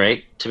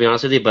great, to be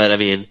honest with you. But I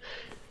mean,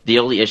 the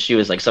only issue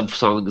is like some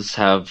songs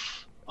have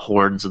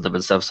horns in them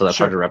and stuff, so that's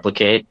hard to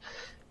replicate.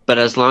 But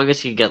as long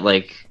as you get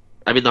like,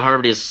 I mean, the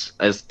harmonies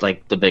is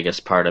like the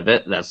biggest part of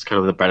it. That's kind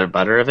of the bread and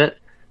butter of it.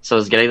 So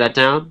it's getting that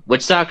down,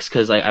 which sucks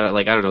because I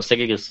don't know,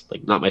 singing is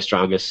like not my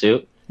strongest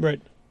suit.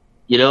 Right.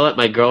 You know what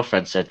my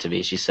girlfriend said to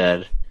me? She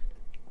said,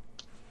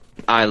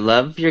 "I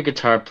love your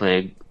guitar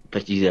playing,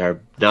 but you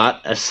are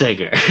not a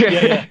singer."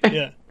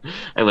 Yeah.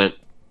 I went,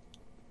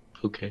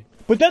 okay.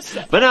 But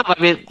no, I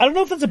mean, I don't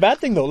know if that's a bad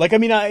thing though. Like, I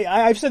mean,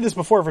 I've said this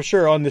before for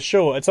sure on this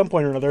show at some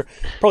point or another,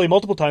 probably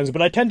multiple times,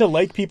 but I tend to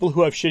like people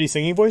who have shitty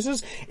singing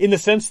voices in the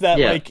sense that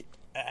like,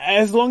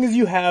 as long as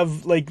you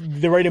have like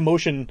the right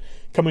emotion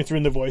coming through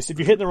in the voice, if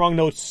you're hitting the wrong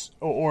notes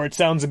or it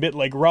sounds a bit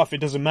like rough, it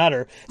doesn't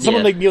matter.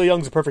 Someone like Neil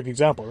Young's a perfect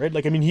example, right?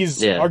 Like, I mean, he's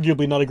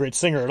arguably not a great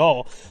singer at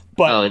all,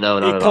 but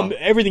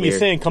everything he's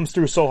saying comes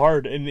through so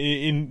hard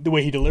in the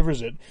way he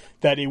delivers it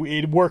that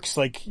it works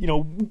like, you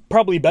know,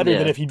 probably better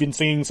than if he'd been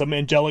singing some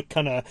angelic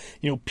kind of,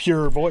 you know,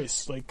 pure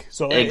voice. Like,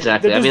 so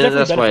exactly. I mean,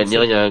 that's why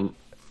Neil Young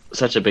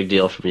such a big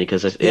deal for me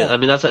because I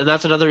mean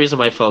that's another reason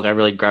why folk I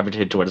really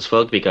gravitated towards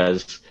folk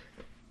because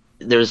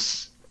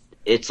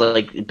it's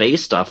like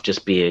based off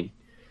just being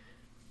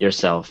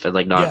yourself and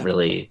like not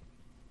really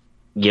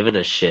giving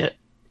a shit.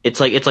 It's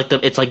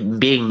like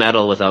being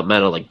metal without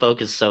metal. Like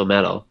folk is so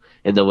metal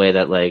in the way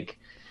that like,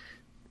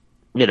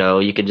 you know,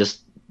 you can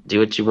just do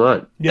what you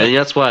want. Yeah. And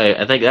that's why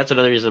I think that's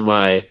another reason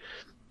why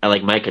I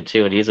like Micah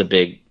too, and he's a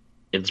big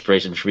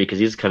inspiration for me because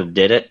he's kind of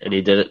did it and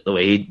he did it the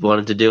way he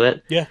wanted to do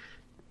it. Yeah.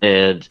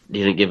 And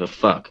he didn't give a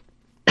fuck.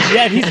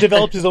 Yeah, and he's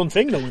developed his own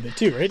thing though with it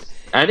too, right?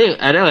 I know,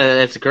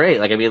 it's great.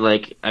 I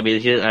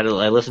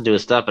listened to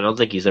his stuff. I don't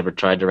think he's ever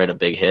tried to write a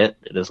big hit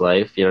in his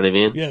life. You know what I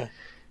mean? Yeah.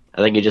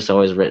 I think he just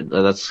always written,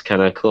 and that's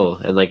kind of cool.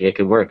 And like it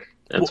could work.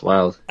 That's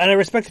wild. And I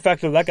respect the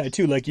fact of that guy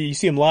too. Like you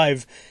see him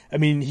live. I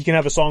mean, he can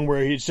have a song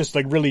where he's just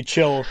like really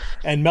chill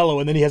and mellow,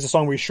 and then he has a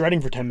song where he's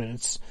shredding for 10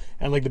 minutes,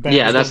 and like the band.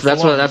 Yeah,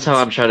 that's how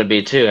I'm trying to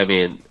be too. I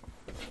mean,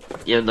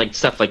 you know, like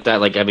stuff like that.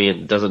 Like I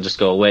mean, it doesn't just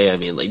go away. I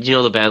mean, like you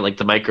know the band like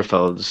the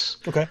Microphones.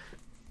 Okay.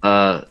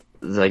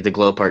 like the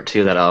Glow Part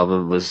 2, that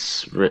album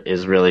is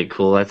really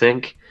cool, I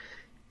think.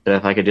 And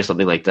if I could do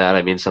something like that,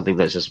 I mean, something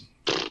that's just,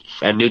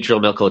 and Neutral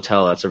Milk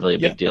Hotel, that's a really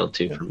big deal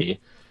too for me.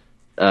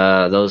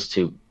 Those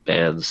two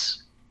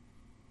bands.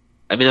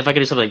 I mean, if I could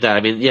do something like that,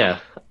 I mean, yeah.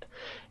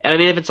 And I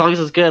mean, if it's songs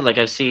is good, like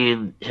I've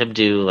seen him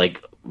do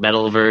like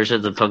metal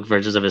versions and punk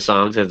versions of his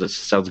songs, and it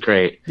sounds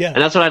great. Yeah.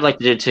 And that's what I'd like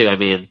to do too. I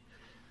mean,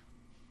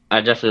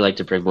 I'd definitely like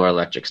to bring more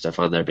electric stuff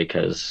on there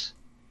because,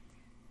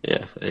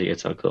 yeah, I think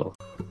it's so cool.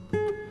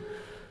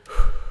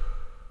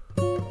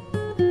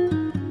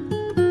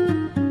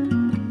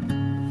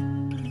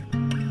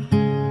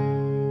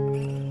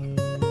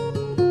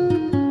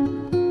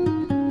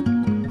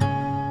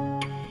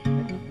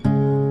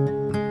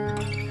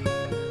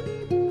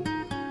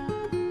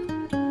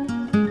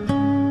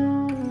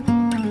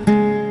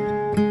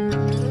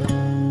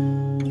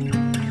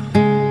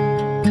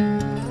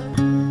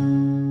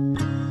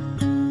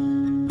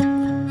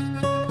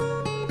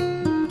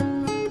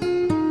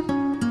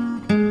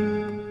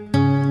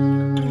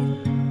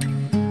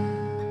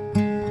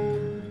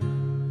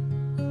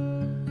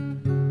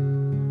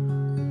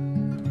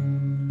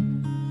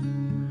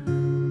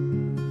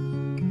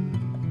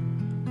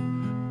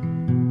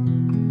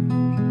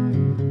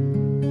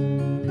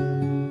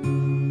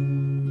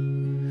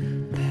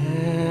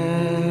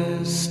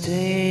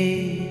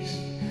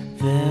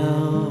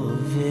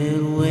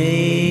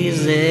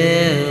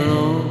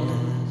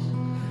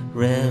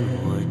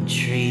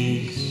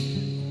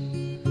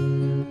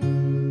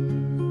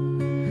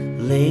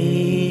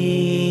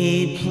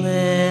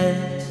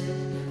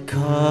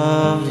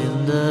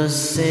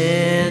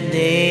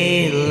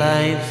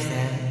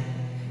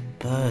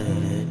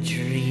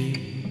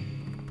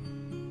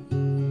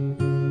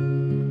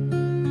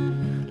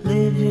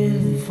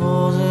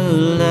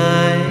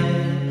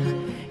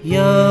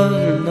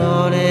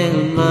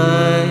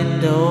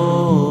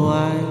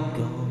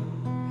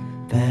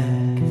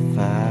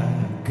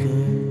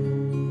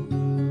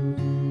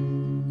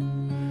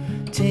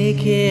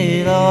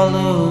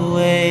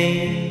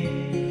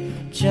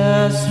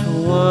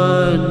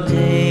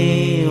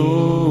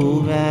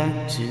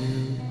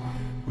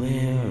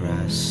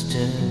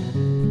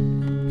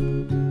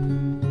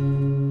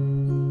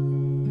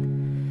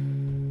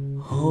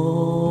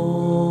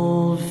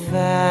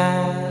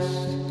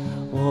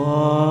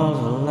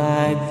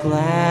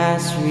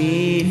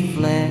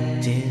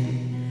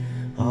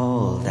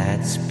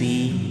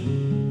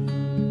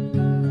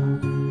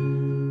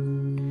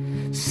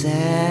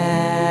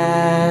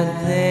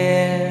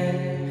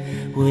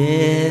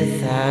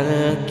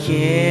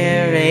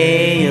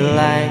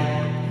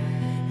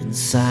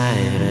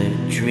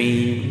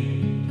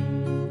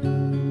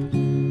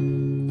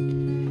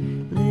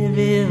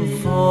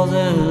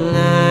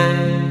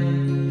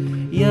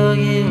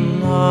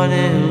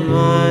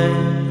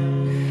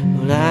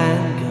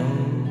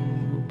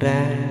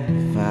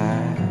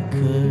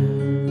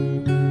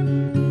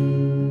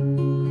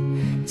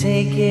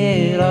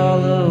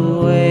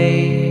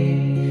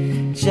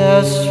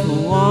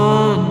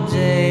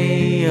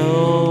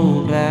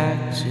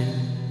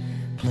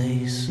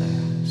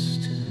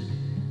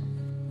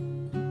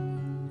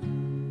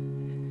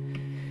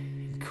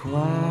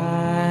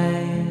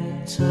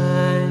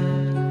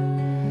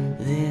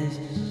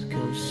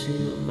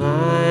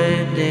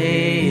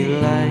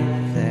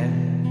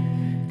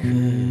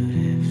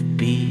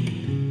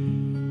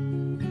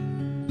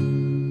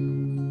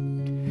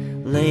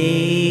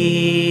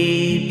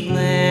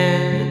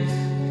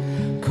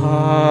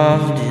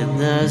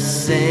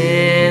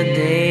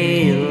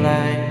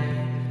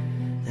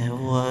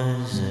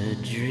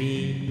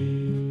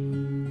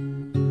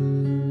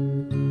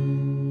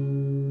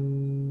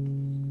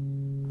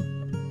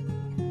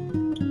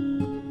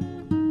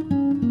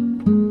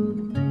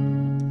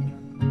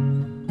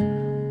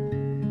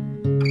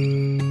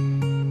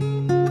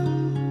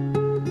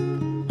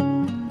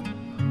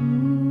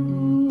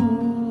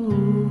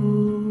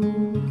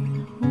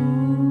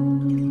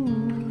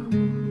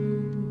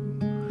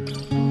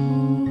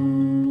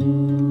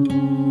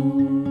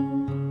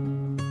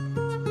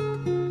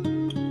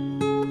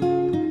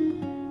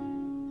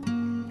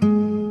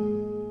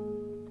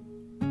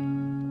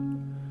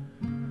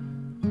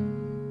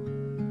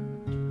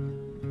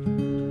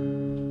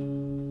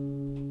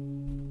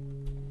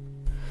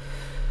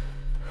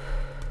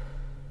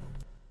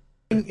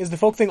 Is the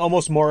folk thing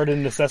almost more a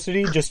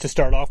necessity just to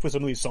start off with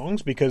some of these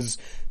songs because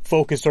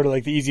folk is sort of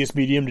like the easiest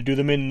medium to do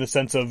them in the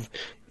sense of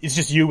it's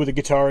just you with a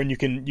guitar and you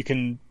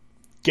can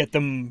get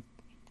them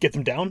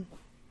down?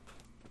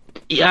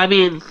 Yeah, I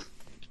mean,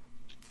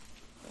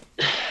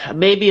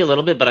 maybe a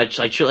little bit, but I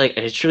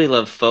truly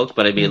love folk.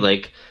 But I mean,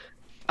 like,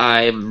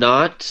 I'm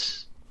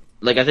not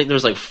like I think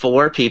there's like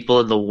 4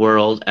 people in the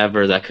world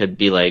ever that could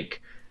be like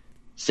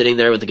sitting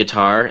there with a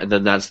guitar, and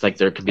then that's like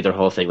there could be their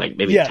whole thing. Like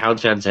maybe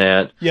Townes Van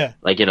Sant,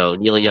 like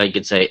Neil Young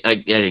could say, I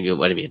don't know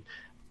what I mean.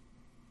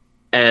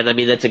 And I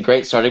mean that's a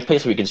great starting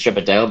place where you can strip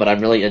it down. But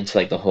I'm really into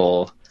like the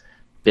whole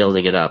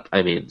building it up.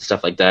 I mean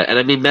stuff like that. And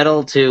I mean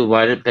metal too.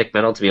 Why I didn't pick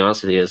metal to be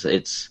honest with you is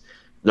it's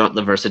not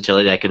the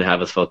versatility I can have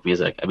with folk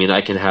music. I mean,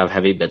 I can have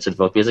heavy bits in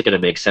folk music and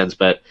it makes sense,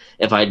 but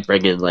if I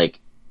bring in like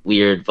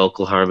weird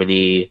vocal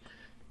harmony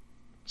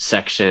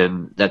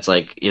section, that's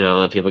like, people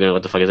are gonna,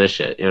 what the fuck is this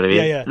shit? You know what I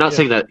mean? I'm not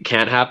saying that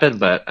can't happen,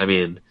 but I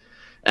mean,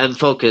 and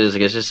folk is,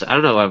 it's just, I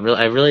don't know.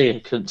 I really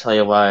couldn't tell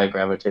you why I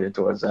gravitated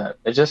towards that.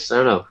 It just, I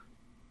don't know.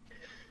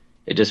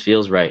 It just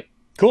feels right.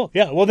 Cool.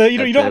 Yeah. Well,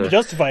 you don't have to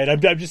justify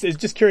it. It's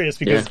just curious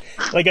because,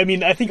 like, I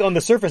mean, I think on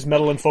the surface,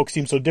 metal and folk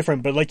seem so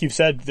different, but like you've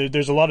said,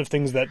 there's a lot of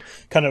things that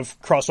kind of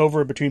cross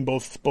over between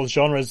both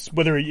genres,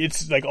 whether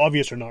it's like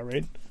obvious or not,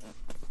 right?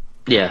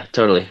 Yeah,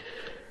 totally.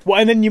 Well,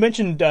 and then you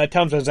mentioned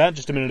Townes Van Zandt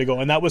just a minute ago,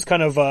 and that was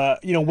kind of,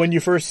 when you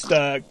first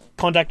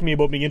contacted me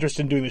about being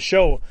interested in doing the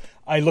show,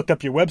 I looked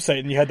up your website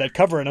and you had that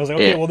cover, and I was like,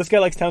 okay, well, this guy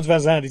likes Townes Van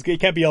Zandt. He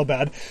can't be all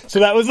bad. So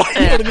that was like,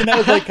 that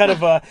was like kind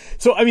of,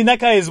 so I mean, that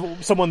guy is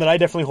someone that I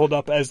definitely hold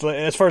up as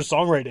far as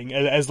songwriting,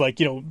 as like,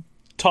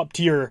 top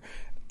tier,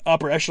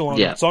 upper echelon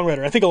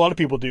songwriter. I think a lot of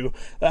people do.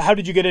 How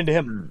did you get into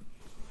him?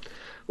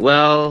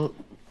 Well,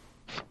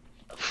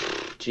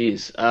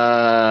 geez,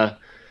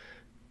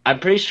 I'm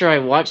pretty sure I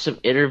watched some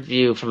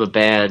interview from a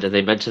band and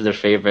they mentioned their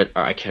favorite,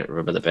 or I can't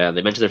remember the band.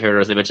 They mentioned their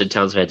favorite, they mentioned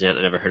Townes Van Zandt.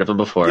 I never heard of him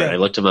before. And I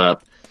looked him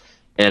up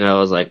and I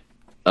was like,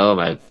 oh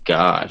my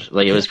God.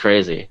 Like, it was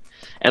crazy.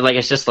 And like,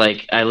 it's just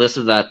like, I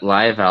listened to that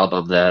live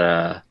album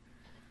that,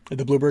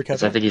 the Bluebird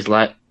Cafe. I think he's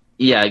live.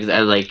 Yeah.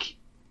 And like,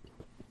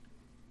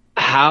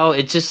 how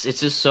it's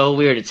just so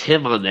weird. It's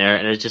him on there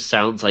and it just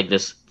sounds like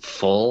this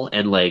full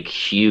and like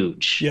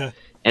huge. Yeah.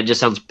 And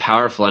just sounds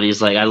powerful, and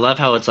he's like, I love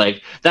how it's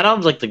like, that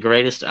album's like the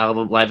greatest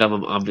live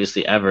album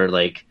obviously ever,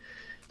 like,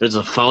 there's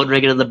a phone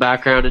ringing in the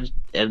background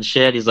and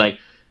shit, he's like,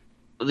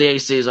 the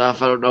AC's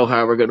off, I don't know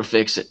how we're gonna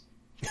fix it,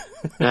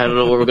 I don't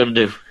know what we're gonna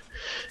do,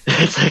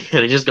 it's like,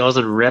 and he just goes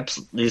and rips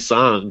these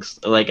songs,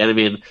 like, and I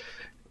mean,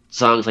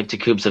 songs like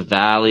Tecumseh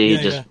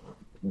Valley,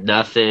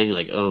 nothing,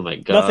 like, oh my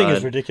God. Nothing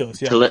is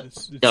ridiculous,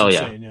 it's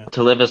insane,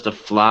 To Live Is to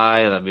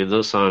Fly, I mean,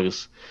 those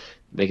songs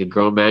make a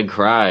grown man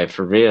cry,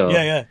 for real.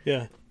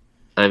 Yeah.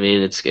 I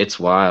mean, it's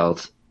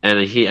wild,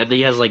 and he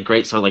has like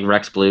great songs like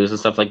Rex Blues and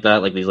stuff like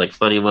that, like these like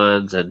funny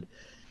ones, and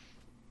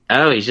I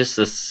don't know, he's just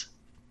this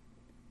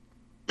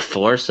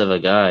force of a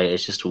guy.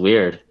 It's just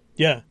weird.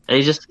 Yeah, and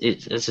it's just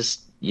it's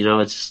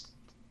just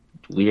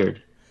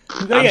weird.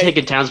 I'm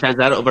taking Townes Van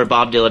Zandt over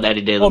Bob Dylan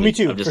any day of the week.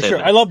 Me too, for sure.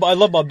 That. I love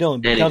Bob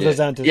Dylan, but Townes Van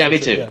Zandt is... Yeah, me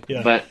too.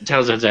 Yeah. But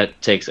Townes Van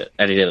Zandt takes it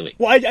any day of the week.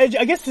 Well, I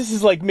guess this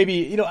is like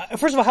maybe,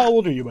 first of all, how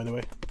old are you, by the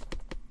way?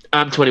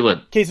 I'm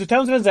 21. Okay, so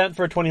Townes Van Zandt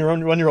for a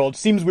 21-year-old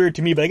seems weird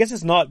to me, but I guess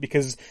it's not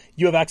because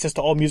you have access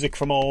to all music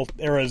from all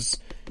eras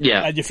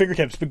at your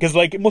fingertips. Because,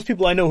 like, most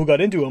people I know who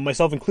got into him,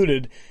 myself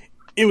included,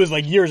 it was,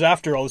 like, years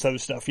after all this other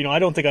stuff. I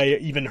don't think I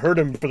even heard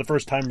him for the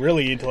first time,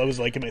 really, until I was,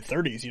 like, in my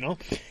 30s,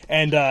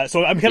 And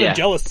so I'm kind of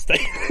jealous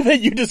that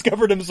you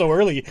discovered him so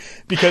early.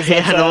 Because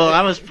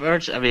I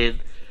was... I mean,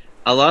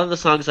 a lot of the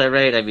songs I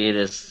write,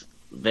 is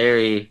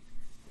very...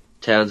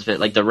 Townes Van,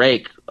 like the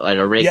Rake, the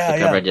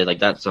cover I did, like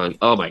that song.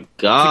 Oh my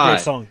God,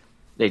 it's a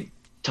great song.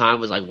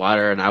 Time was like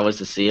water, and I was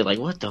the sea. Like,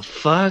 what the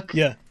fuck?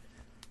 Yeah.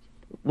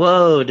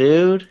 Whoa,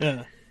 dude.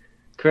 Yeah.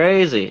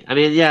 Crazy. I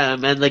mean, yeah,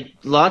 man. Like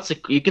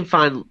you can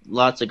find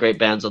lots of great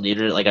bands on the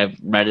internet. Like I've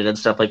read it and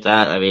stuff like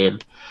that. I mean,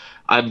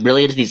 I'm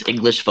really into these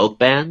English folk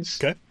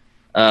bands. Okay.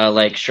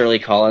 Like Shirley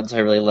Collins, I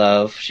really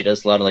love. She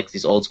does a lot of like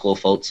these old school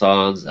folk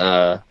songs.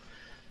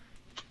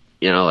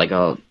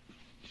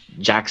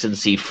 Jackson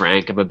C.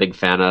 Frank, I'm a big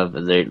fan of,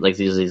 and they're like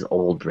these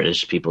old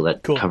British people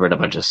that covered a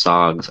bunch of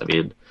songs. I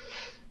mean,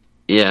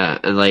 yeah,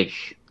 and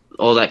like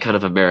all that kind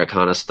of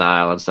Americana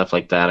style and stuff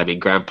like that. I mean,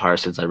 Graham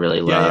Parsons, I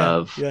really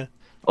love. Yeah.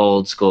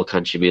 Old school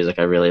country music,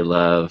 I really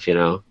love.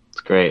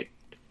 It's great.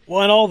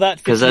 Well, and all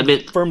that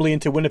fits firmly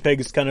into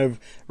Winnipeg's kind of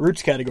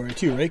roots category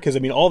too, right? Because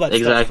all that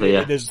stuff,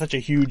 there's such a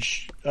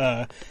huge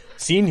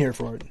scene here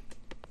for it.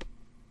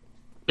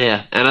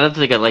 Yeah, and another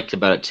thing I liked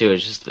about it too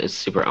is it's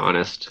super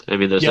honest. I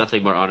mean, there's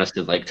nothing more honest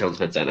than like Townes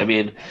Van Zandt. I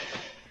mean,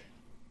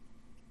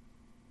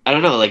 I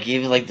don't know, like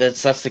even like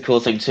that's the cool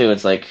thing too.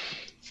 It's like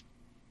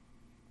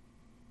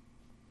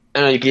I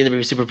don't know, you can either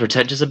be super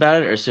pretentious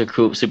about it or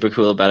super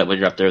cool about it when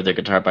you're up there with the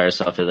guitar by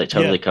yourself. It like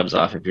totally comes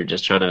off if you're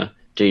just trying to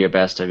do your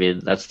best. I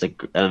mean,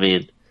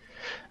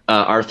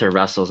 Arthur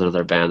Russell's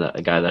another band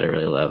a guy that I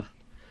really love.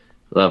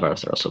 Love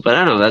Arthur Russell, but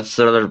I don't know. That's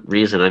another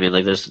reason. I mean,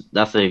 like there's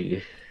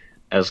nothing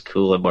as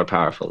cool and more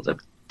powerful than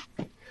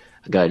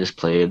a guy just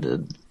playing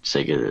and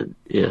singing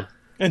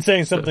and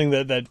saying something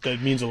that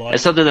means a lot.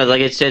 It's something that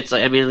like it's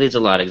like, I mean, it means a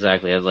lot,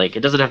 exactly. And like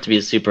it doesn't have to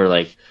be super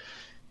like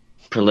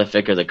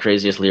prolific or the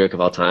craziest lyric of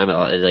all time.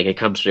 Like it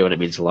comes through and it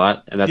means a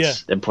lot, and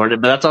that's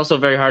important. But that's also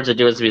very hard to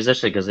do as a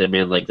musician because I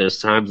mean, like there's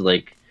times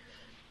like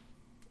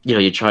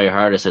you try your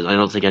hardest, and I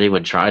don't think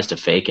anyone tries to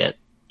fake it,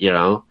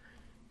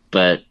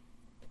 but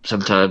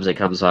sometimes it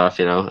comes off,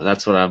 and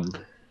that's what I don't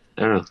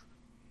know.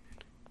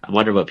 I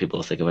wonder what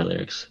people think of my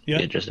lyrics. Yeah.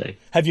 Interesting.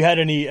 Have you had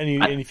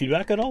any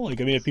feedback at all? Like,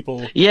 I mean, if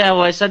people... Yeah,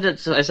 well, I send it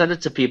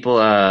to people,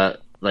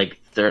 like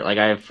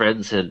I have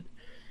friends in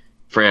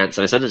France,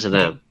 and I send it to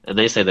them, and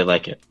they say they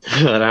like it.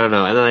 But I don't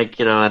know. And then, like,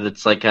 and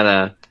it's like kind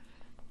of...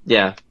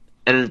 Yeah,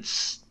 and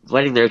it's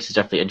writing lyrics is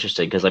definitely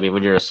interesting because I mean,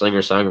 when you're a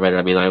singer-songwriter,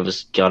 I mean, I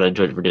was got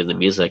into it for doing the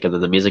music, and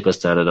then the music was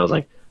done, and I was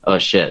like, oh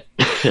shit,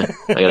 I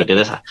gotta do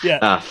this. Yeah.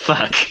 Ah,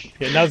 fuck.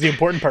 Yeah, now's the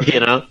important part. You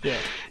know? Yeah.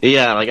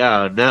 Yeah, like,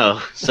 oh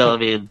no. So I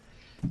mean,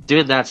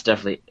 doing that's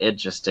definitely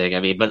interesting. I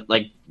mean, but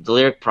like the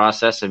lyric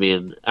process, I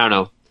mean, I don't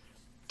know.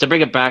 To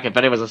bring it back, if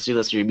anyone's listening to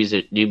this, you're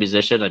a new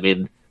musician, I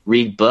mean,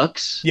 read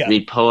books,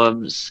 read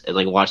poems, and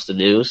like watch the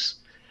news,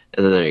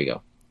 and then there you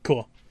go.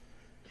 Cool.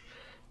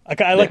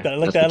 I like that. I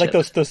like that. I like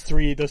those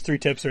three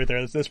tips right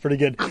there. That's pretty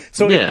good.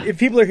 So if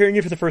people are hearing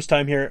you for the first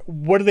time here,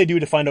 what do they do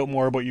to find out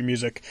more about your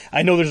music?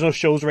 I know there's no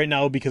shows right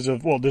now because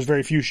of there's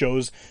very few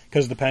shows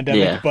because of the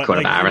pandemic. Yeah, but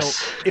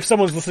coronavirus. If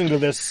someone's listening to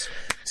this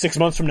 6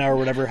 months from now or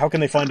whatever, how can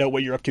they find out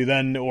what you're up to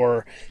then,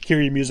 or hear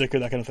your music or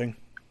that kind of thing?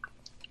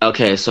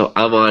 Okay, so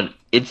I'm on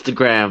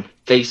Instagram,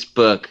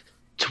 Facebook,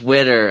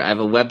 Twitter. I have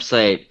a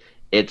website.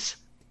 It's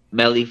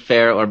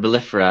Mellifera or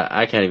Mellifera.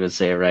 I can't even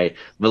say it right.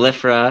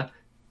 Mellifera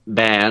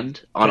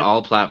Band on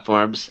all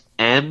platforms.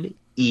 Mellirfa.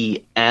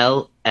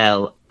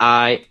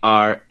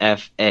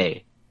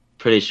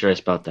 Pretty sure I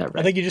spelled that right.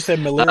 I think you just said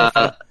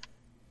Mellifera.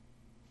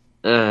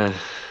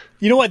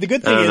 You know what? The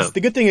good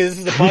thing is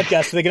this is a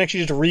podcast, so they can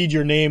actually just read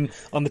your name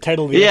on the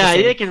title of the episode.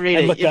 Yeah, they can read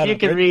it. If you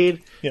can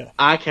read,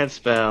 I can't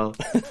spell.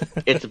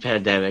 It's a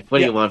pandemic. What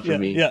do you want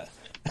from me? Yeah.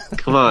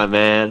 Come on,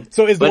 man.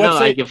 So is the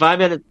website? If I'm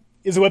in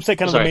is the website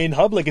kind of the main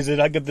hub? Like, does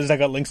that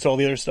got links to all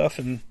the other stuff?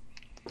 And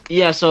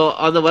yeah, so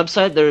on the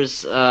website,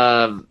 there's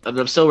I'm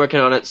still working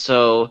on it.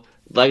 So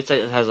the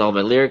website has all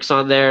my lyrics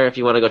on there. If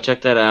you want to go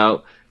check that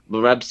out, my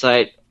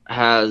website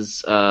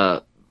has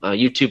a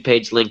YouTube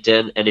page,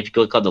 LinkedIn, and if you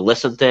click on the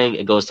listen thing,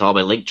 it goes to all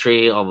my link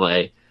tree, all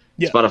my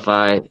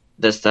Spotify,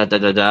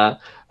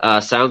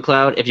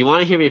 SoundCloud. If you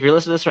want to hear me, if you're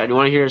listening to this and you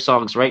want to hear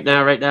songs right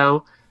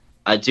now,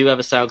 I do have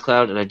a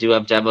SoundCloud and I do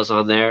have demos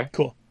on there.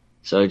 Cool.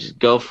 So just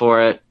go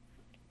for it.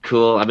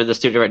 Cool. I'm in the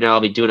studio right now.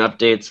 I'll be doing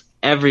updates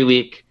every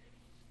week.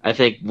 I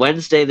think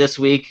Wednesday this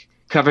week,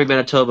 Covering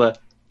Manitoba,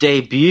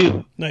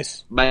 debut.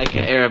 Nice. Micah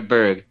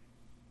Ehrenberg,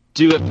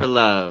 Do It for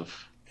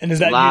Love. And is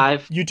that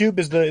live? YouTube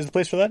is the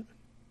place for that?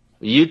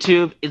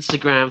 YouTube,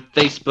 Instagram,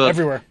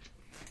 Facebook,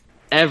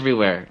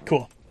 everywhere.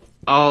 Cool.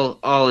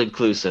 All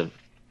inclusive.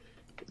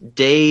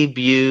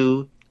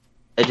 Debut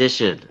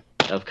edition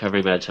of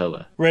Covering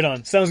Manitoba. Right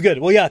on. Sounds good.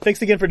 Well, yeah.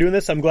 Thanks again for doing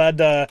this. I'm glad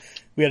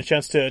we had a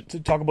chance to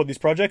talk about these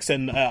projects,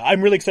 and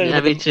I'm really excited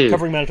about the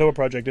Covering Manitoba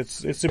project.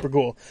 It's super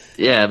cool.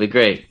 Yeah, it'd be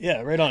great.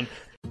 Yeah, right on.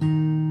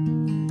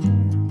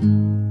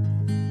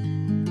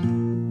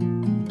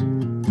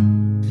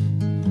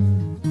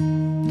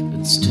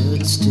 It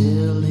stood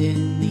still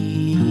in the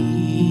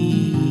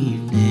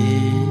evening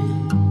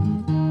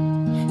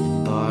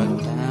and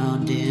barked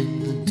bound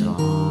in the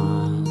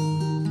dawn,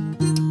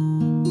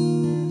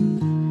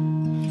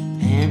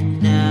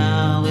 and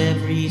now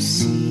every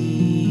sea